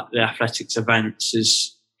to like the athletics events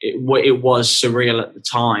it was surreal at the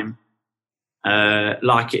time,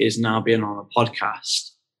 like it is now being on a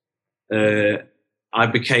podcast. I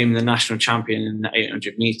became the national champion in the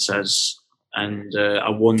 800 meters, and I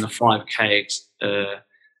won the 5K.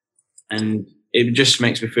 And it just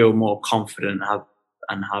makes me feel more confident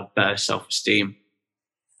and have better self-esteem.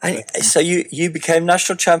 And so you became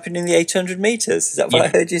national champion in the 800 meters. Is that what I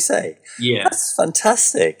heard you say? Yeah, that's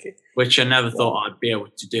fantastic. Which I never thought I'd be able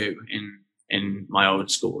to do in my old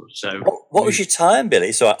school. So, what was your time,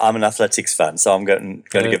 Billy? So I'm an athletics fan, so I'm going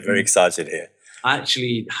to get very excited here.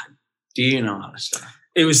 Actually, do you know, Alistair?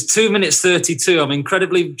 It was 2 minutes 32. I'm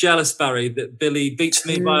incredibly jealous, Barry, that Billy beats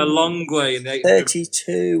me by a long way in the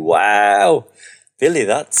 32. Wow. Billy,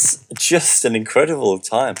 that's just an incredible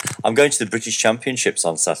time. I'm going to the British Championships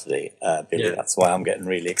on Saturday, Billy. Yeah. That's why I'm getting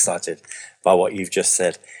really excited by what you've just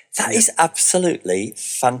said. That is absolutely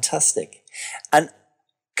fantastic. And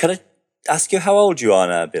can I ask you how old you are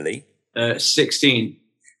now, Billy? 16.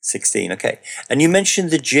 16, okay. And you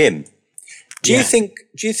mentioned the gym. Do you think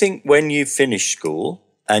when you finish school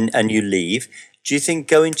and you leave, do you think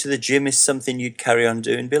going to the gym is something you'd carry on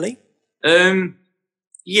doing, Billy?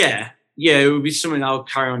 Yeah, it would be something I would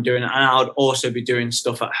carry on doing, and I would also be doing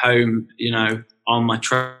stuff at home, on my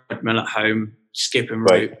treadmill at home, skipping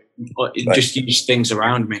rope, just use things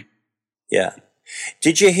around me. Yeah.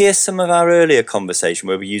 Did you hear some of our earlier conversation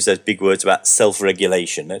where we use those big words about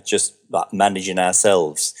self-regulation, just about managing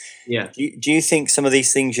ourselves? Yeah. Do you think some of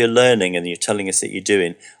these things you're learning and you're telling us that you're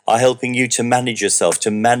doing are helping you to manage yourself,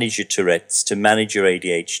 to manage your Tourette's, to manage your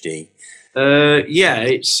ADHD?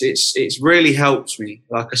 It's really helped me.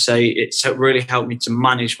 Like I say, it's really helped me to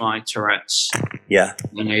manage my Tourette's and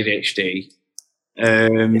ADHD.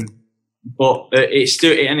 But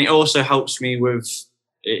it also helps me with.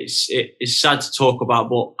 It's sad to talk about,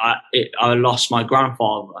 but I lost my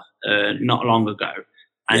grandfather not long ago,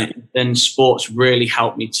 and then sports really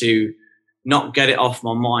helped me to not get it off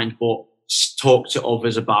my mind, but talk to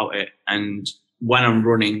others about it. And when I'm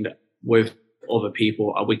running with other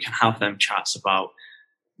people, we can have them chats about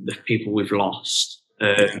the people we've lost.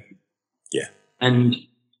 And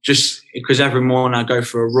just because every morning I go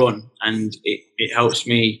for a run, and it helps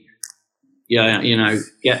me,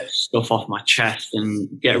 get stuff off my chest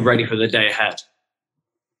and get ready for the day ahead.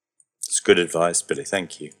 It's good advice, Billy.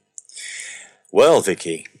 Thank you. Well,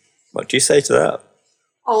 Vicky, what do you say to that?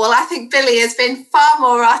 Oh, well, I think Billy has been far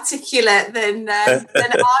more articulate than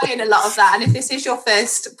I in a lot of that. And if this is your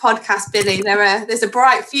first podcast, Billy, there's a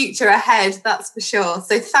bright future ahead, that's for sure.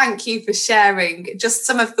 So thank you for sharing just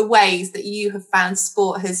some of the ways that you have found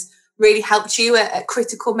sport has really helped you at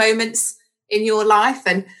critical moments in your life.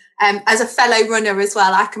 And as a fellow runner as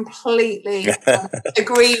well, I completely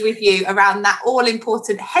agree with you around that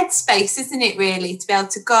all-important headspace, isn't it, really, to be able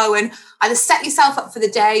to go and either set yourself up for the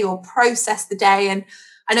day or process the day. And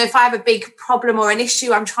I know if I have a big problem or an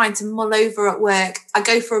issue I'm trying to mull over at work, I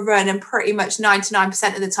go for a run and pretty much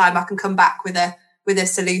 99% of the time I can come back with a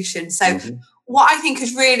solution. So what I think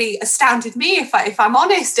has really astounded me, if I'm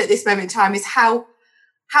honest at this moment in time, is how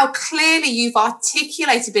clearly you've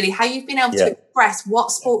articulated, Billy, how you've been able to express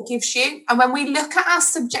what sport gives you. And when we look at our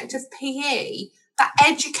subject of PE, that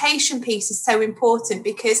education piece is so important,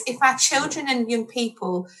 because if our children and young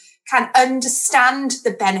people can understand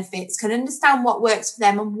the benefits, can understand what works for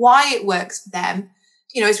them and why it works for them,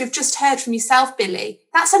 as we've just heard from yourself, Billy,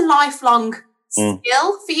 that's a lifelong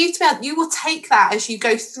skill for you to be able, you will take that as you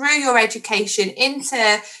go through your education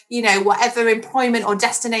into, whatever employment or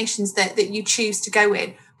destinations that you choose to go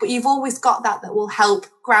in. But you've always got that will help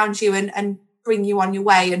ground you and bring you on your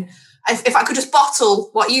way. And if I could just bottle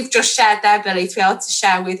what you've just shared there, Billy, to be able to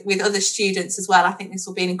share with other students as well, I think this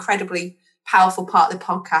will be an incredibly powerful part of the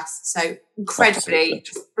podcast. So incredibly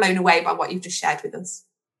just blown away by what you've just shared with us.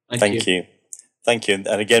 Thank you.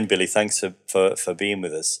 And again, Billy, thanks for being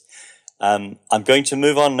with us. I'm going to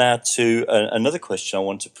move on now to another question I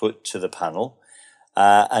want to put to the panel,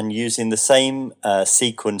 and using the same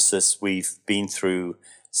sequence as we've been through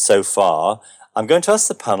so far, I'm going to ask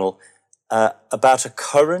the panel about a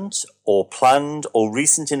current or planned or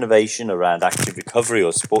recent innovation around active recovery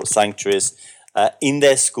or sports sanctuaries in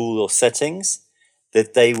their school or settings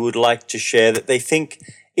that they would like to share, that they think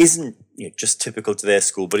isn't just typical to their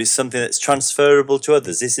school, but is something that's transferable to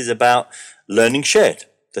others. This is about learning shared,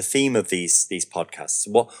 the theme of these podcasts.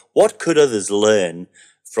 What could others learn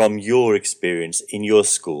from your experience in your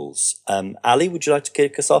schools? Ali, would you like to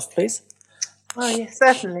kick us off, please? Well, yes,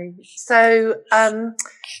 certainly. So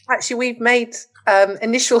actually, we've made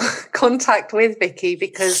initial contact with Vicky,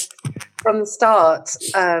 because from the start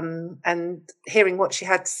and hearing what she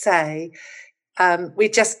had to say, we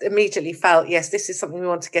just immediately felt, yes, this is something we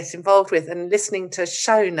want to get involved with. And listening to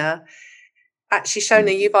Shona,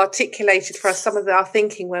 you've articulated for us some of our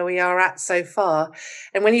thinking where we are at so far.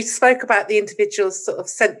 And when you spoke about the individual sort of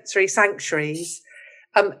sensory sanctuaries,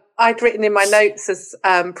 I'd written in my notes as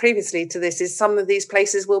previously to this is some of these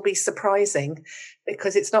places will be surprising,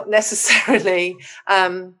 because it's not necessarily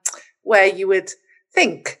where you would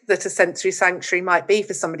think that a sensory sanctuary might be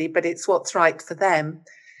for somebody, but it's what's right for them.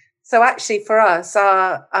 So actually for us,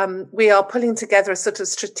 we are pulling together a sort of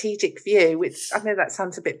strategic view, which I know that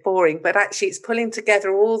sounds a bit boring, but actually it's pulling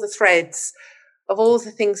together all the threads of all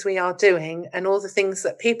the things we are doing and all the things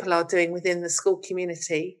that people are doing within the school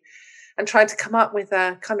community, and trying to come up with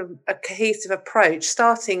a kind of a cohesive approach,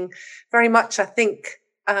 starting very much, I think,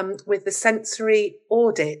 with the sensory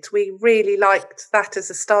audit. We really liked that as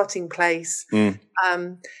a starting place, and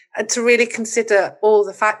to really consider all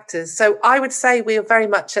the factors. So I would say we are very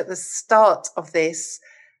much at the start of this,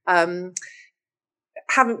 being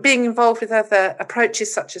involved with other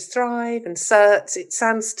approaches such as Thrive and CERTS. It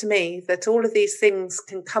sounds to me that all of these things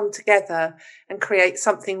can come together and create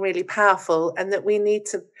something really powerful, and that we need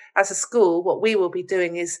to, as a school, what we will be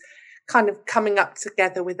doing is kind of coming up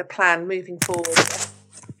together with a plan moving forward,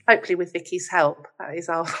 hopefully with Vicky's help. That is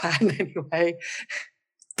our plan anyway.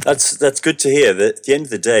 That's good to hear. That at the end of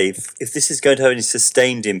the day, if this is going to have any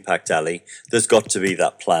sustained impact, Ali, there's got to be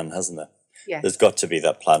that plan, hasn't there? Yes. There's got to be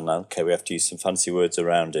that plan. Okay, we have to use some fancy words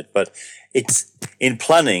around it, but it's in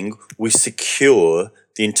planning we secure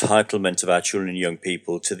the entitlement of our children and young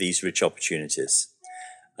people to these rich opportunities.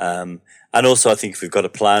 And also, I think if we've got a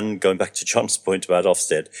plan, going back to John's point about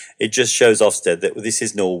Ofsted, it just shows Ofsted that this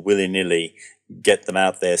isn't all willy-nilly get them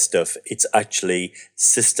out there stuff. It's actually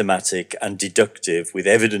systematic and deductive with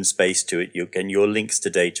evidence base to it. Again, your links to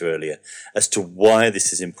data earlier as to why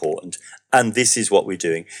this is important. And this is what we're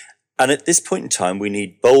doing. And at this point in time, we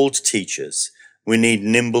need bold teachers. We need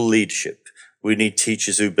nimble leadership. We need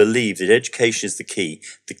teachers who believe that education is the key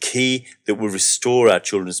that will restore our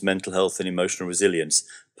children's mental health and emotional resilience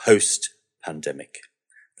post pandemic.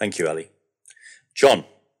 Thank you, Ali. John.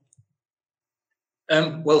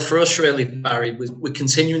 Well, for us, really, Barry, we're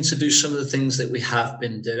continuing to do some of the things that we have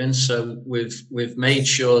been doing. So we've made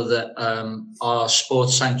sure that our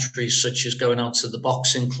sports sanctuaries, such as going out to the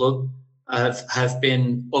boxing club, have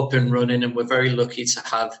been up and running, and we're very lucky to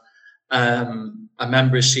have a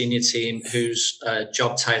member of senior team whose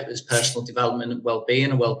job title is personal development and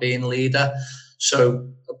wellbeing, a wellbeing leader. So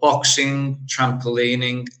boxing,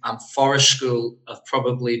 trampolining, and Forest School have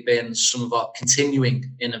probably been some of our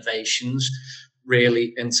continuing innovations,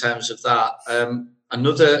 really, in terms of that.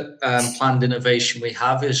 Another planned innovation we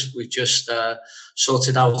have is we've just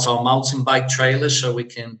sorted out our mountain bike trailers so we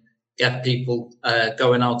can get people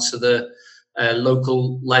going out to the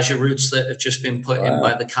local leisure routes that have just been put in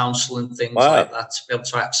by the council and things like that, to be able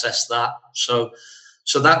to access that. So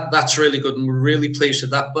that's really good, and we're really pleased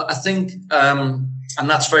with that. But I think, and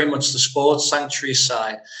that's very much the sports sanctuary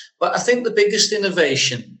side, but I think the biggest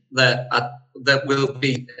innovation that we'll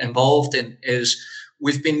be involved in is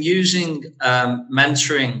we've been using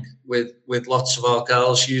mentoring with lots of our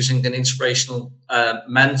girls, using an inspirational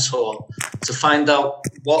mentor to find out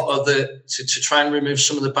what are to try and remove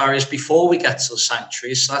some of the barriers before we get to the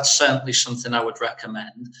sanctuary. So that's certainly something I would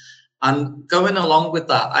recommend. And going along with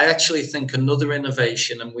that, I actually think another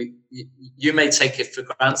innovation, and you may take it for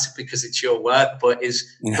granted because it's your work, but is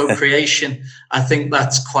co-creation. I think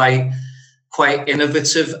that's quite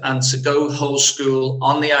innovative, and to go whole school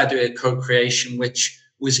on the idea of co-creation, which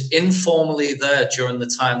was informally there during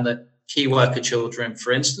the time that key worker children,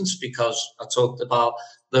 for instance, because I talked about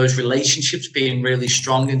those relationships being really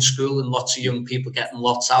strong in school and lots of young people getting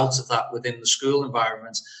lots out of that within the school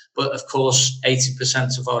environment. But of course,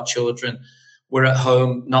 80% of our children were at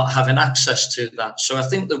home not having access to that. So I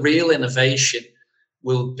think the real innovation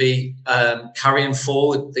will be carrying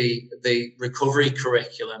forward the recovery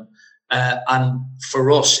curriculum. And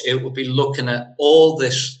for us, it will be looking at all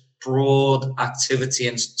this broad activity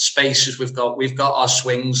and spaces we've got. We've got our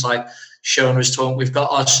swings, like Shona was talking, we've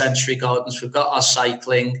got our sensory gardens, we've got our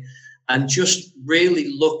cycling, and just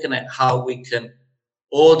really looking at how we can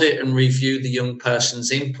audit and review the young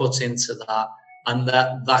person's input into that. And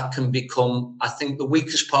that can become, I think the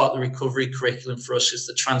weakest part of the recovery curriculum for us is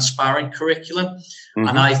the transparent curriculum. Mm-hmm.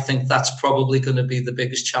 And I think that's probably going to be the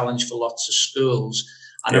biggest challenge for lots of schools.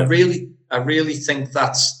 And I really think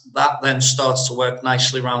that then starts to work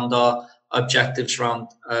nicely around our objectives around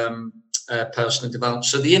personal development.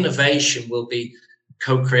 So the innovation will be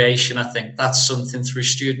co-creation. I think that's something through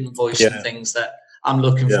student voice and things that I'm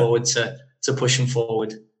looking forward to pushing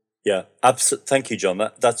forward. Yeah, absolutely. Thank you, John.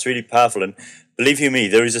 That's really powerful. And believe you me,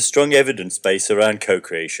 there is a strong evidence base around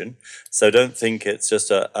co-creation. So don't think it's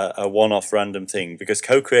just a one-off random thing, because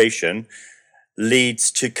co-creation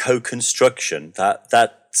leads to co-construction,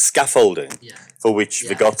 that scaffolding for which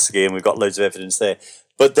Vygotsky, and we've got loads of evidence there.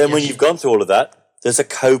 But then when you've gone through all of that, there's a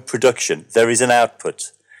co-production. There is an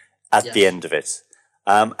output at the end of it.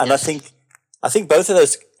 And I think both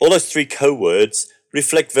of all those three co-words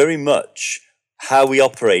reflect very much how we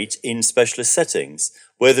operate in specialist settings,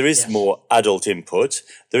 where there is more adult input,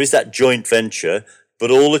 there is that joint venture, but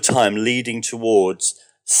all the time leading towards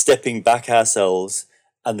stepping back ourselves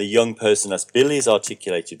and the young person, as Billy has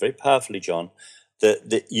articulated very powerfully, John,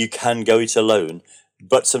 that you can go it alone,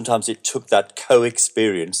 but sometimes it took that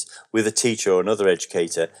co-experience with a teacher or another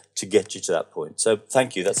educator to get you to that point. So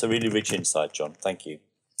thank you. That's a really rich insight, John. Thank you.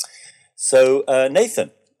 So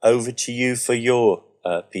Nathan, over to you for your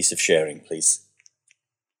piece of sharing, please.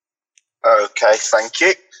 Okay, thank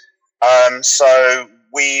you. So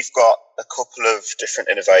we've got a couple of different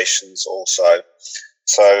innovations also.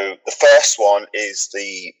 So the first one is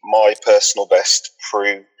the My Personal Best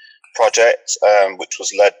Prue project, which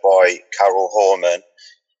was led by Carol Horman.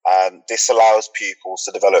 This allows pupils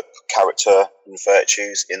to develop character and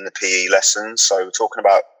virtues in the PE lessons. So we're talking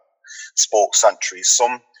about sports sanctuaries.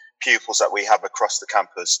 Some pupils that we have across the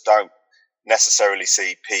campus don't necessarily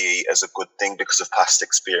see PE as a good thing because of past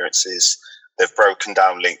experiences. They've broken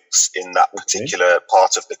down links in that particular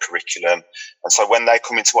part of the curriculum. And so when they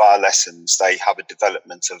come into our lessons, they have a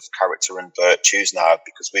development of character and virtues now,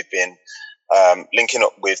 because we've been linking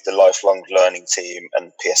up with the Lifelong Learning team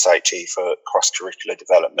and PSHE for cross-curricular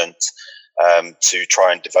development to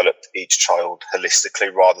try and develop each child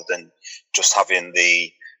holistically, rather than just having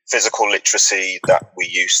the physical literacy that we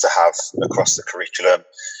used to have across the curriculum.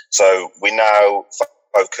 So we now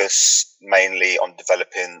focus mainly on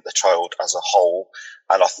developing the child as a whole.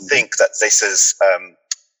 And I think that this is,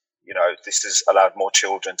 this has allowed more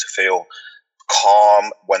children to feel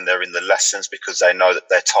calm when they're in the lessons, because they know that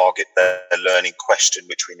their learning question,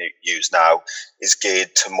 which we use now, is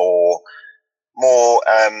geared to more more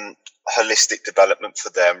holistic development for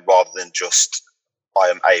them, rather than just I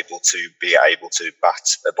am able to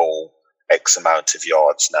bat a ball X amount of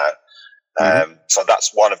yards now. So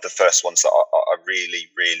that's one of the first ones that I really,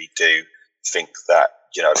 really do think that,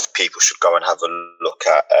 you know, people should go and have a look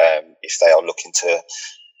at if they are looking to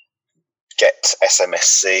get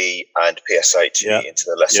SMSC and PSHE into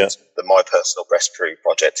the lessons. The My Personal Best Prove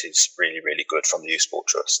project is really, really good from the Youth Sport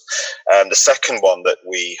Trust. The second one that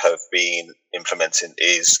we have been implementing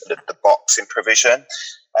is the boxing provision.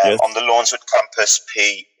 On the Lawnswood Campus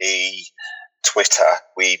PE Twitter,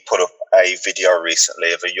 we put up a video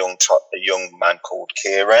recently of a young man called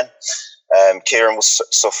Kieran. Kieran was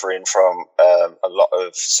suffering from a lot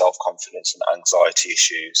of self-confidence and anxiety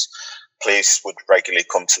issues. Police would regularly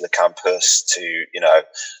come to the campus to, you know,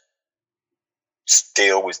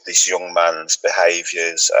 deal with this young man's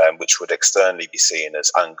behaviours, which would externally be seen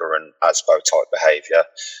as anger and ASBO type behaviour.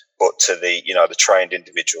 But to the, you know, the trained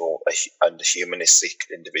individual and the humanistic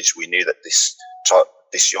individual, we knew that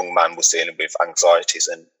this young man was dealing with anxieties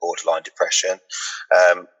and borderline depression.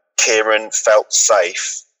 Kieran felt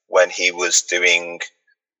safe when he was doing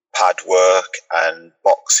pad work and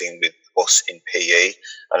boxing with us in PE,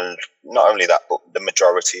 and not only that, but the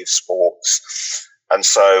majority of sports. And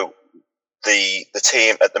so the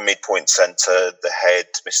team at the Midpoint Centre, the head,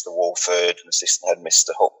 Mr. Walford, and assistant head, Mr.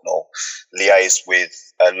 Hucknall, liaised with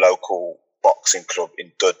a local boxing club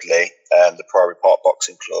in Dudley, the Priory Park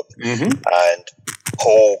Boxing Club, and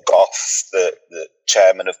Paul Goff, the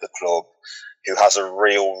chairman of the club, who has a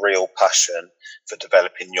real passion for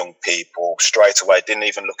developing young people, straight away didn't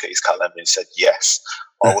even look at his calendar and said, yes,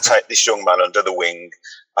 I will take this young man under the wing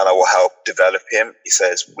and I will help develop him. He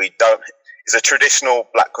says, he's a traditional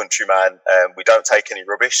black country man, we don't take any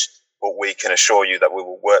rubbish, but we can assure you that we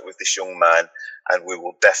will work with this young man and we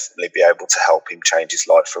will definitely be able to help him change his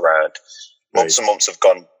life around. Months and months have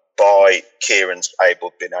gone by. Kieran's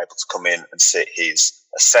been able to come in and sit his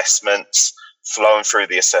assessments, flowing through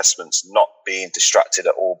the assessments, not being distracted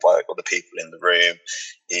at all by other people in the room.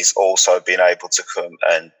 He's also been able to come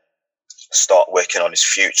and start working on his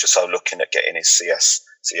future, so looking at getting his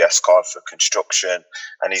CS card for construction,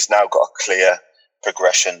 and he's now got a clear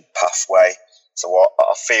progression pathway. So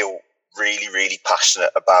I feel really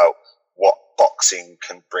passionate about what boxing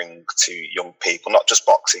can bring to young people, not just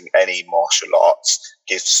boxing, any martial arts,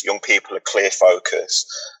 gives young people a clear focus.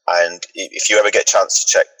 And if you ever get a chance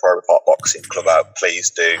to check Priory Park Boxing Club out,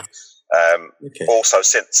 please do. Also,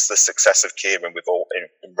 since the success of Kieran, we've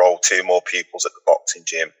enrolled 2 more pupils at the boxing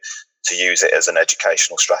gym to use it as an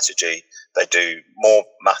educational strategy. They do more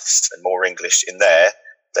maths and more English in there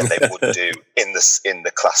than they would do in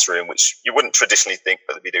the classroom, which you wouldn't traditionally think,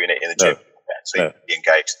 but they'd be doing it in the gym. So you'd be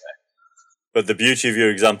engaged there. But the beauty of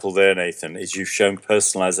your example there, Nathan, is you've shown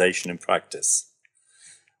personalisation in practice.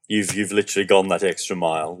 You've literally gone that extra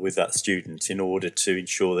mile with that student in order to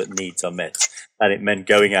ensure that needs are met. And it meant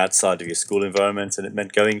going outside of your school environment, and it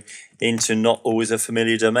meant going into not always a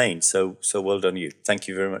familiar domain. So well done you. Thank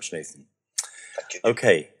you very much, Nathan. Thank you.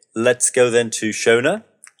 Okay, let's go then to Shona.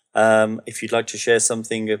 If you'd like to share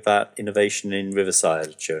something about innovation in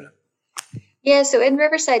Riverside, Shona. Yeah, so in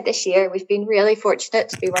Riverside this year, we've been really fortunate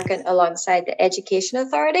to be working alongside the Education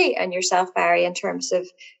Authority and yourself, Barry, in terms of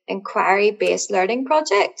inquiry-based learning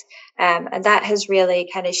project. And that has really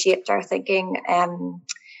kind of shaped our thinking. I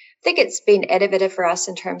think it's been innovative for us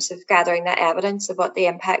in terms of gathering that evidence of what the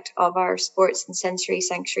impact of our sports and sensory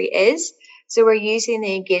sanctuary is. So we're using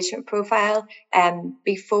the engagement profile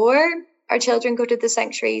before our children go to the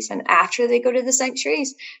sanctuaries and after they go to the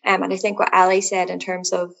sanctuaries. And I think what Ali said in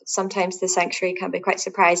terms of sometimes the sanctuary can be quite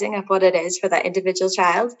surprising of what it is for that individual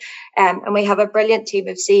child. And we have a brilliant team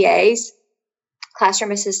of CAs,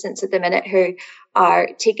 classroom assistants at the minute, who are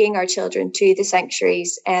taking our children to the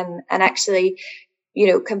sanctuaries and actually, you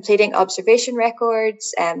know, completing observation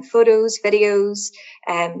records, photos, videos,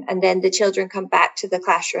 and then the children come back to the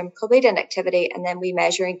classroom, complete an activity, and then we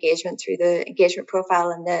measure engagement through the engagement profile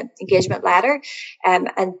and the engagement ladder. And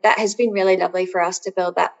that has been really lovely for us to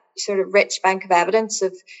build that sort of rich bank of evidence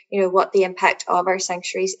of, you know, what the impact of our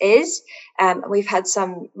sanctuaries is. We've had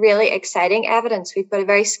some really exciting evidence. We've got a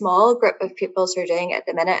very small group of pupils who are doing it at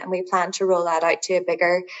the minute, and we plan to roll that out to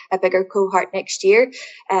a bigger cohort next year.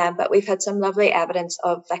 But we've had some lovely evidence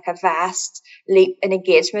of like a vast leap in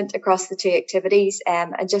engagement across the 2 activities,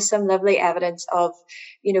 and just some lovely evidence of,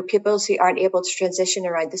 you know, pupils who aren't able to transition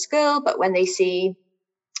around the school, but when they see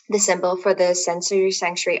the symbol for the sensory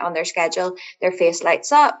sanctuary on their schedule. Their face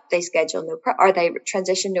lights up, they schedule they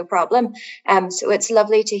transition no problem. So it's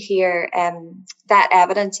lovely to hear that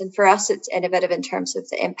evidence. And for us, it's innovative in terms of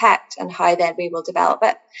the impact and how then we will develop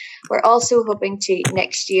it. We're also hoping to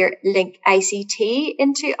next year link ICT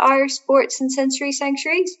into our sports and sensory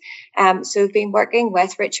sanctuaries. So we've been working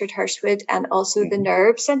with Richard Hirschwood and also the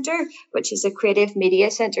NERV Centre, which is a creative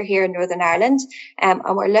media centre here in Northern Ireland. And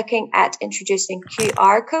we're looking at introducing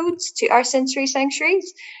QR codes to our sensory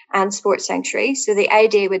sanctuaries and sports sanctuaries. So the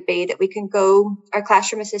idea would be that we can go, our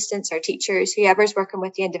classroom assistants, our teachers, whoever's working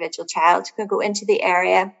with the individual child, can go into the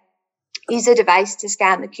area, use a device to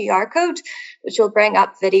scan the QR code, which will bring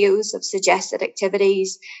up videos of suggested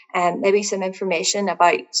activities and maybe some information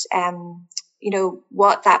about,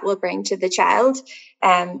 what that will bring to the child.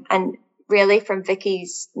 And really from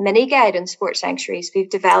Vicky's mini guide on sports sanctuaries, we've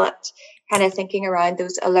developed kind of thinking around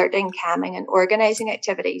those alerting, calming and organising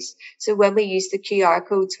activities. So when we use the QR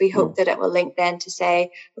codes, we hope that it will link then to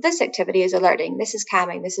say, well, this activity is alerting, this is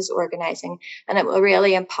calming, this is organising, and it will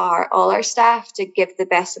really empower all our staff to give the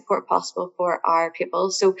best support possible for our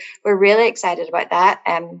pupils. So we're really excited about that.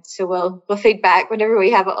 So we'll feed back whenever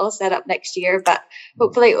we have it all set up next year, but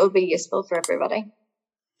hopefully it will be useful for everybody.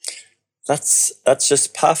 That's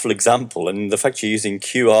just a powerful example. And the fact you're using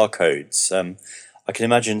QR codes, I can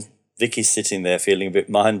imagine Vicky's sitting there feeling a bit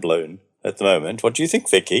mind blown at the moment. What do you think,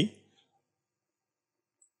 Vicky?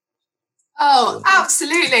 Oh,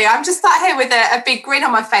 absolutely. I'm just sat here with a big grin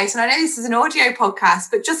on my face. And I know this is an audio podcast,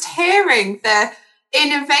 but just hearing the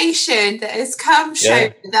innovation that has come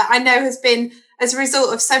shown that I know has been as a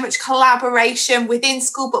result of so much collaboration within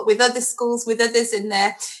school, but with other schools, with others in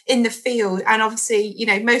the field. And obviously,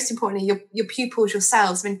 most importantly, your pupils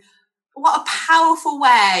yourselves. I mean, what a powerful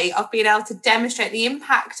way of being able to demonstrate the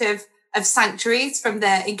impact of sanctuaries from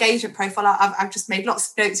the engagement profile. I've just made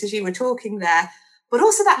lots of notes as you were talking there, but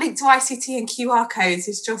also that link to ICT and QR codes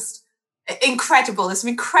is just incredible. There's some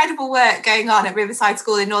incredible work going on at Riverside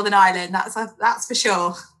School in Northern Ireland. That's for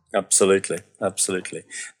sure. Absolutely.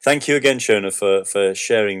 Thank you again, Shona, for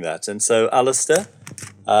sharing that. And so, Alistair,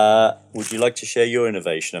 would you like to share your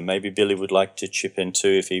innovation? And maybe Billy would like to chip in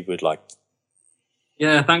too if he would like.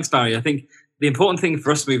 Yeah, thanks, Barry. I think the important thing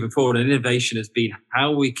for us moving forward in innovation has been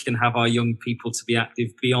how we can have our young people to be active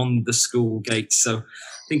beyond the school gates. So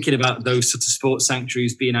thinking about those sort of sports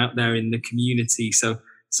sanctuaries being out there in the community. So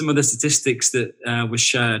some of the statistics that were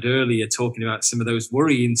shared earlier, talking about some of those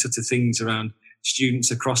worrying sort of things around students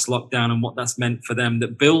across lockdown and what that's meant for them,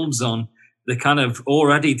 that builds on the kind of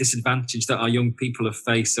already disadvantage that our young people have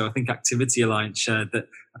faced. So I think Activity Alliance shared that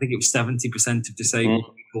I think it was 70% of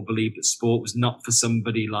disabled people believe that sport was not for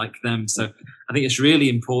somebody like them. So I think it's really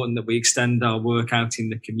important that we extend our work out in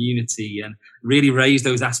the community and really raise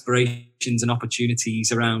those aspirations and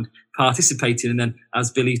opportunities around participating. And then, as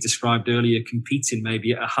Billy described earlier, competing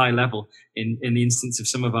maybe at a high level in the instance of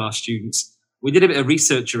some of our students. We did a bit of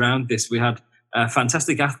research around this. We had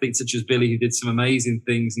fantastic athletes such as Billy who did some amazing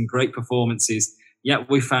things and great performances. Yet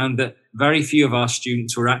we found that very few of our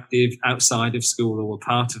students were active outside of school or were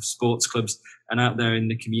part of sports clubs and out there in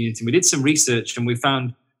the community. We did some research and we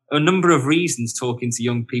found a number of reasons talking to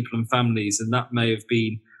young people and families, and that may have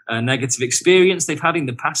been a negative experience they've had in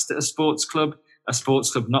the past at a sports club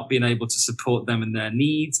not being able to support them and their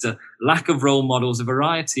needs, a lack of role models, a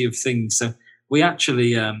variety of things. So we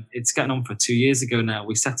actually, it's getting on for 2 years ago now,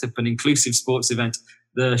 we set up an inclusive sports event,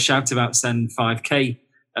 the Shout About Send 5K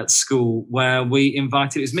at school, where we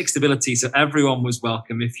invited, it was mixed ability, so everyone was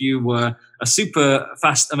welcome. If you were a super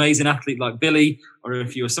fast, amazing athlete like Billy, or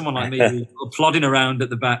if you were someone like me who were plodding around at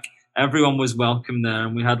the back, everyone was welcome there.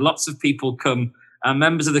 And we had lots of people come,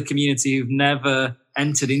 members of the community who've never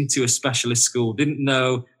entered into a specialist school, didn't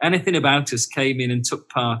know anything about us, came in and took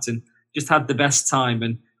part and just had the best time.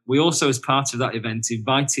 And we also, as part of that event,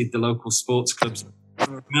 invited the local sports clubs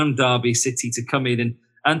around Derby City to come in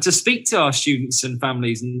and to speak to our students and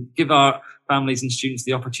families and give our families and students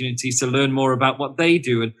the opportunities to learn more about what they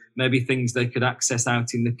do and maybe things they could access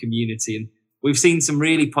out in the community. And we've seen some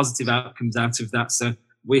really positive outcomes out of that. So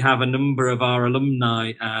we have a number of our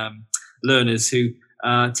alumni learners who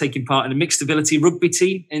are taking part in a mixed ability rugby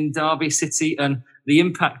team in Derby City, and the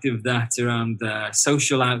impact of that around their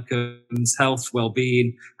social outcomes, health,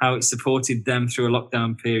 well-being, how it supported them through a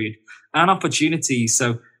lockdown period, and opportunities.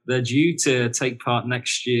 So they're due to take part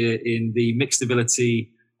next year in the Mixed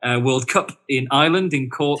Ability World Cup in Ireland, in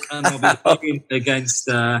Cork, and they'll be playing against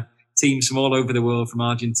teams from all over the world, from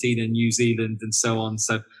Argentina, New Zealand, and so on.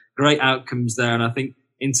 So great outcomes there. And I think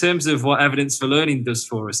in terms of what Evidence for Learning does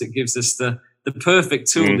for us, it gives us the perfect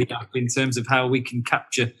tool in terms of how we can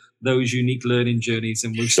capture those unique learning journeys.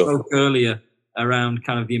 And we spoke earlier around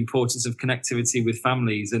kind of the importance of connectivity with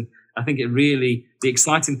families. And I think the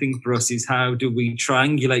exciting thing for us is how do we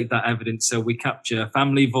triangulate that evidence so we capture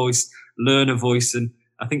family voice, learner voice. And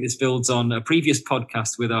I think this builds on a previous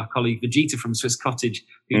podcast with our colleague Vegeta from Swiss Cottage,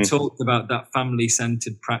 who talked about that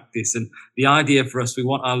family-centered practice. And the idea for us, we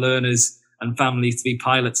want our learners and families to be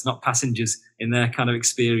pilots, not passengers in their kind of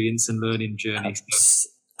experience and learning journey.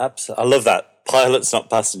 Absolutely. I love that. Pilots, not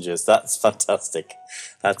passengers. That's fantastic.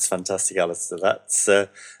 That's fantastic, Alistair.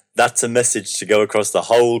 That's a message to go across the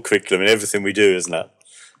whole curriculum and everything we do, isn't it?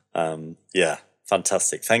 Yeah,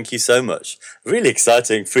 fantastic. Thank you so much. Really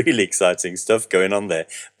exciting stuff going on there.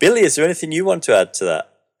 Billy, is there anything you want to add to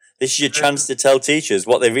that? This is your chance to tell teachers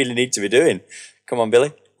what they really need to be doing. Come on,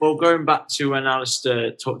 Billy. Well, going back to when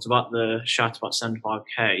Alistair talked about the Shout About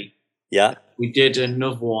 75K, yeah, we did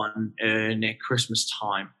another one near Christmas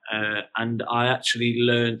time, and I actually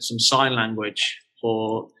learned some sign language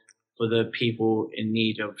for the people in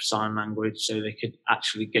need of sign language, so they could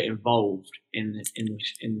actually get involved in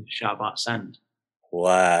Shout About Send.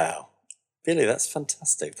 Wow, Billy, that's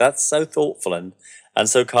fantastic. That's so thoughtful and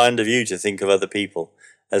so kind of you to think of other people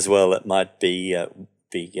as well that might be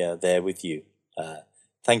there with you.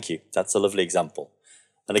 Thank you. That's a lovely example.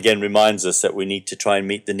 And again, reminds us that we need to try and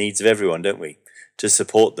meet the needs of everyone, don't we? To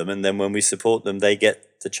support them. And then when we support them, they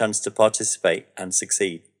get the chance to participate and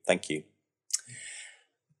succeed. Thank you.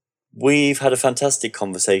 We've had a fantastic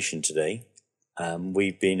conversation today.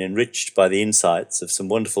 We've been enriched by the insights of some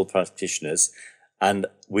wonderful practitioners and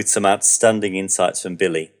with some outstanding insights from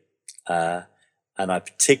Billy. And I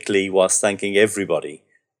particularly was thanking everybody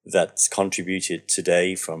that's contributed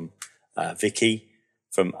today, from Vicky,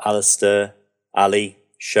 from Alistair, Ali,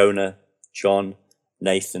 Shona, John,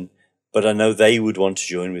 Nathan, but I know they would want to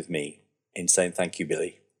join with me in saying thank you,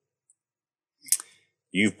 Billy.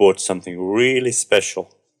 You've brought something really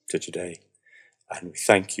special to today, and we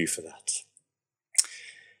thank you for that.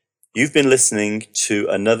 You've been listening to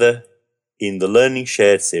another in the Learning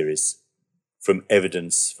Shared series from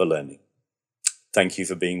Evidence for Learning. Thank you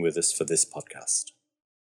for being with us for this podcast.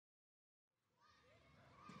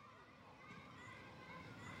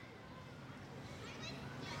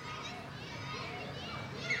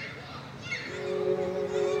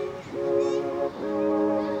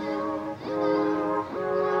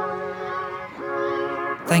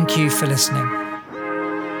 Thank you for listening.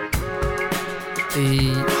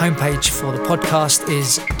 The homepage for the podcast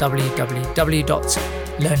is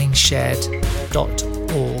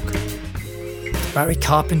www.learningshared.org. Barry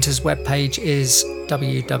Carpenter's webpage is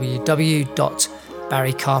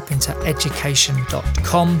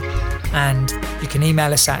www.barrycarpentereducation.com, and you can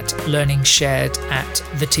email us at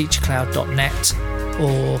learningshared@theteachercloud.net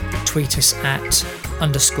or tweet us at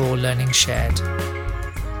 _learningshared.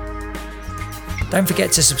 Don't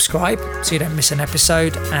forget to subscribe so you don't miss an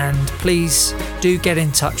episode, and please do get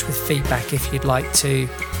in touch with feedback if you'd like to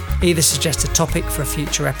either suggest a topic for a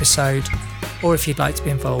future episode or if you'd like to be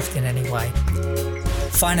involved in any way.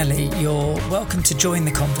 Finally, you're welcome to join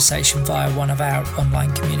the conversation via one of our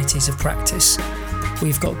online communities of practice.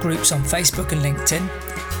 We've got groups on Facebook and LinkedIn,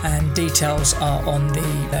 and details are on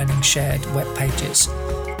the Learning Shared web pages.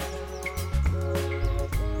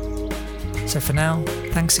 So for now,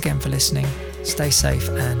 thanks again for listening. Stay safe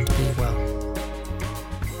and be well.